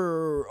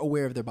super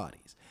aware of their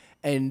bodies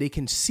and they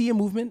can see a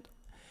movement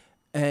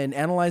and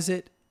analyze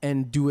it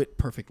and do it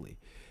perfectly.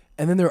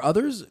 And then there are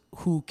others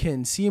who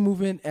can see a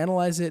movement,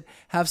 analyze it,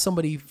 have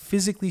somebody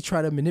physically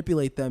try to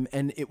manipulate them,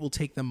 and it will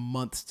take them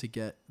months to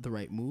get the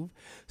right move.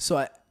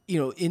 So,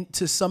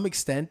 to some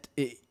extent,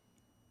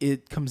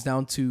 it comes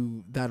down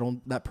to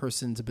that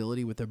person's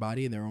ability with their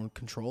body and their own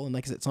control. And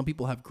like I said, some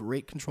people have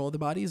great control of their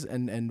bodies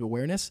and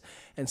awareness,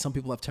 and some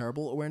people have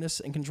terrible awareness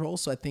and control.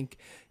 So I think,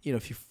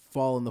 if you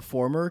fall in the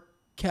former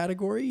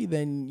category,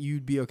 then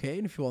you'd be okay.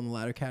 And if you fall in the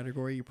latter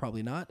category, you're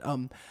probably not.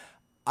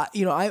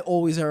 I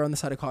always err on the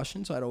side of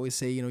caution. So I'd always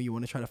say, you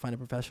want to try to find a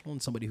professional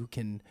and somebody who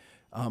can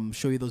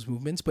show you those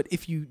movements. But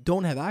if you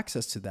don't have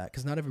access to that,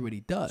 because not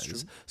everybody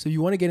does, so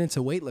you want to get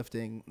into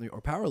weightlifting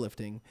or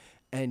powerlifting,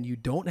 and you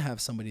don't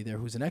have somebody there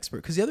who's an expert.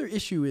 Because the other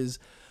issue is,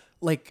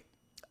 like,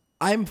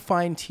 I'm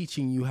fine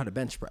teaching you how to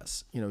bench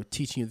press,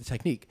 teaching you the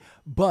technique,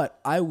 but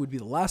I would be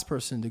the last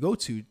person to go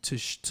to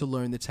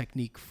learn the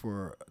technique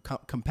for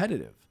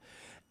competitive,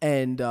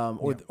 and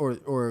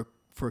or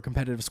for a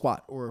competitive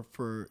squat, or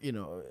for a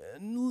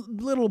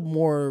little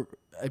more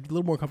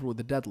comfortable with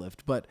the deadlift.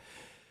 But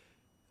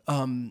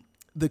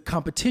the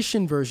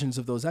competition versions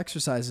of those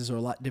exercises are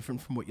a lot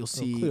different from what you'll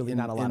see clearly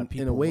not a lot of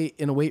people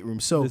in a weight room.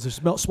 So there's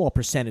a small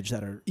percentage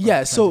that are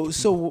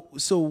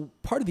So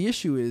part of the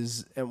issue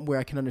is, and where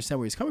I can understand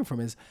where he's coming from,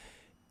 is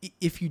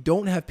if you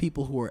don't have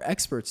people who are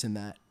experts in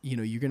that,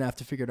 you're going to have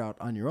to figure it out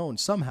on your own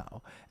somehow.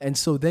 And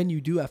so then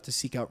you do have to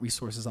seek out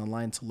resources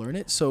online to learn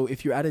it. So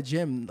if you're at a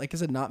gym, like I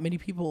said, not many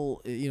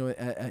people,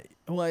 I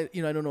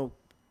don't know,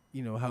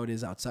 how it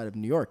is outside of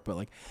New York, but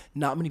like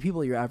not many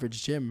people at your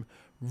average gym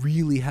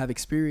really have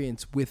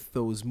experience with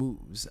those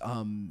moves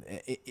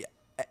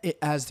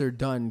as they're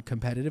done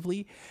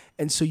competitively.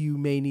 And so you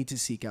may need to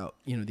seek out,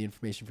 the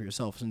information for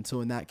yourself. And so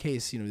in that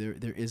case,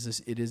 there is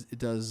this, it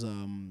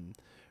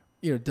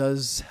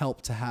does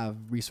help to have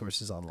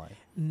resources online.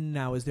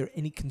 Now, is there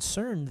any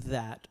concern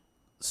that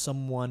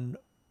someone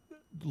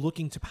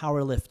looking to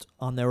powerlift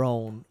on their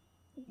own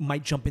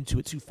might jump into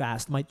it too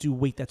fast, might do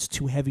weight that's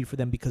too heavy for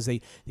them because they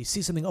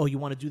see something, you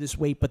want to do this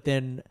weight, but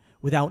then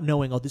without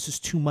knowing, this is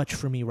too much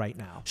for me right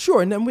now?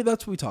 Sure, and then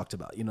that's what we talked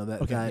about,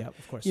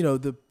 of course.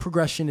 The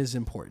progression is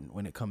important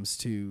when it comes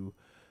to,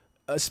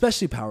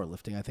 especially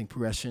powerlifting. I think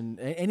progression,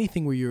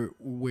 anything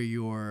where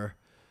you're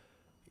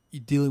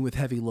dealing with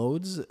heavy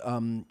loads,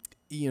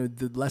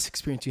 the less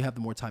experience you have,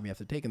 the more time you have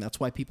to take. And that's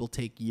why people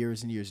take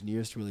years and years and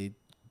years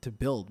to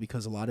build,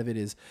 because a lot of it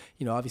is,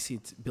 obviously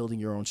it's building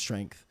your own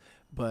strength,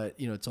 but,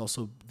 it's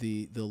also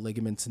the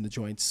ligaments and the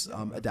joints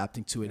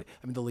adapting to it.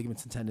 I mean, the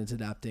ligaments and tendons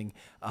adapting.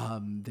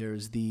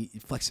 There's the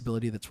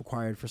flexibility that's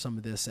required for some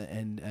of this,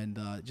 and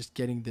just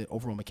getting the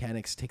overall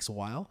mechanics takes a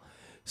while.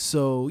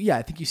 So, yeah,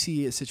 I think you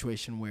see a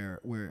situation where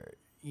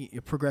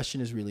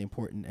progression is really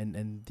important,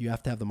 and you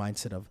have to have the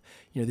mindset of,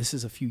 this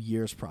is a few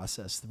years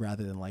process,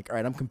 rather than like, all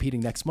right, I'm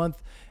competing next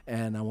month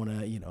and I want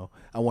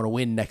to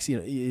win next,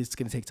 it's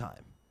going to take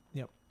time.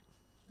 Yep.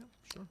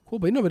 Sure. Cool.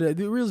 But it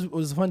really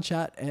was a fun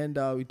chat, and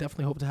we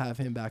definitely hope to have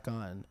him back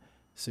on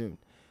soon.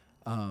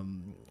 All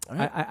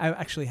right. I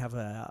actually have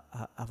a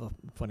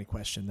funny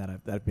question that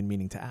I've been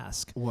meaning to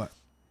ask. What?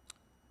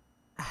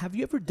 Have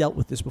you ever dealt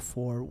with this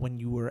before when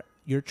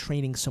you're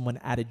training someone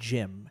at a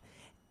gym,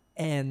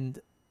 and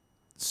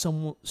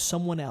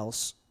someone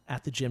else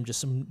at the gym, just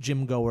some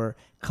gym goer,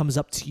 comes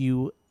up to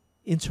you,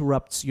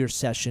 interrupts your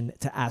session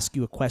to ask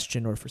you a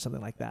question or for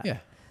something like that? Yeah.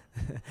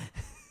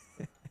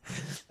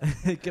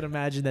 I can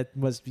imagine that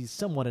must be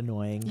somewhat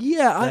annoying.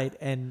 Yeah.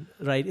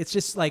 Right. It's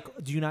just like,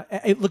 do you not,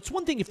 it looks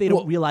one thing if they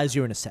don't realize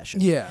you're in a session.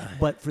 Yeah.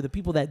 But for the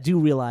people that do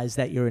realize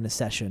that you're in a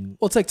session.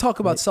 Well, it's like, talk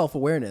about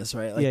self-awareness,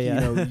 right? Like,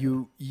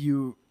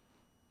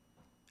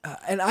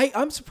 and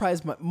I'm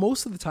surprised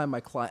most of the time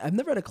I've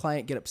never had a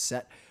client get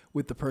upset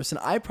with the person.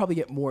 I probably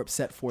get more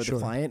upset for the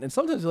client. And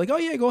sometimes they're like, oh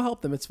yeah, go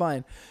help them, it's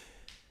fine.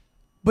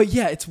 But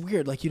yeah, it's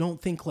weird. Like, you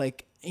don't think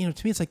like, to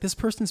me, it's like, this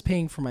person's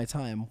paying for my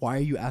time. Why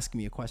are you asking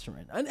me a question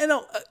right now?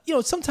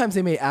 And sometimes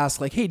they may ask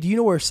like, hey, do you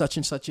know where such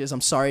and such is?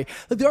 I'm sorry.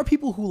 Like, there are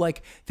people who,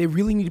 like, they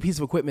really need a piece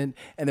of equipment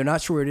and they're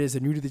not sure where it is.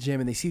 They're new to the gym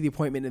and they see the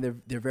appointment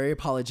and they're very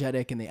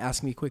apologetic and they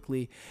ask me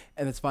quickly,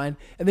 and that's fine.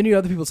 And then you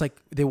have other people, it's like,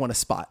 they want a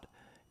spot.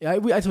 Yeah, I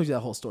told you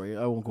that whole story.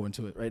 I won't go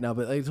into it right now,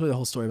 but I told you the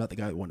whole story about the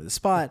guy who wanted the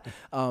spot.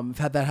 I've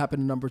had that happen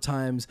a number of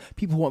times.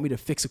 People who want me to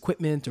fix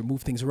equipment or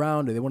move things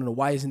around, or they want to know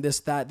why isn't this,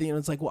 that.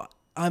 It's like, well,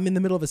 I'm in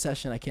the middle of a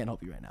session. I can't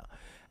help you right now.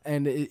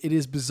 And it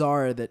is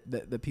bizarre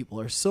that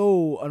people are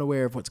so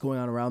unaware of what's going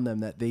on around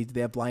them that they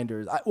have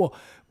blinders.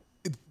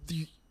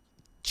 The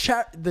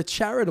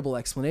charitable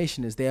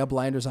explanation is they have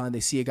blinders on. They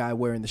see a guy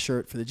wearing the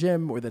shirt for the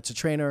gym or that's a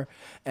trainer,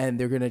 and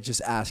they're going to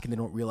just ask, and they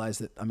don't realize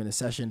that I'm in a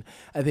session.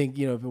 I think,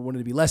 if it wanted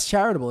to be less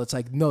charitable, it's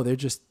like, no, they're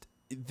just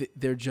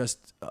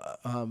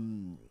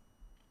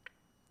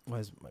why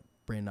is my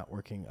brain not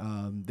working?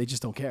 They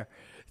just don't care.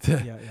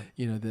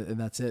 And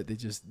that's it. They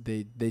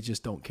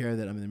just don't care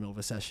that I'm in the middle of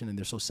a session, and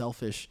they're so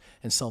selfish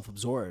and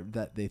self-absorbed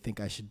that they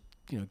think I should,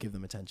 give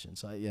them attention.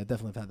 So I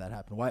definitely have had that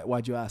happen.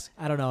 Why'd you ask?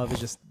 I don't know. I was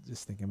just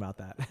thinking about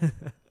that.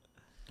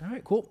 All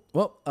right, cool.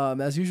 Well,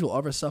 as usual, all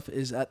of our stuff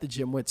is at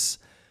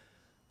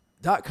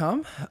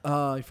thegymwits.com.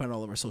 You find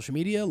all of our social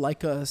media.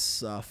 Like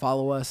us,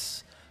 follow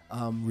us,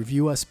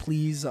 review us,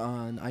 please,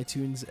 on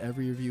iTunes.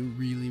 Every review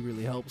really,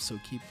 really helps. So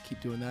keep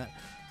doing that.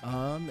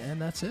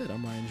 And that's it.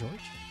 I'm Ryan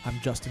George. I'm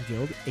Justin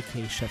Guild,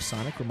 aka Chef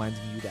Sonic,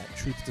 reminding you that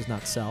truth does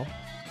not sell.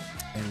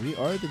 And we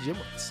are the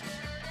GymWits.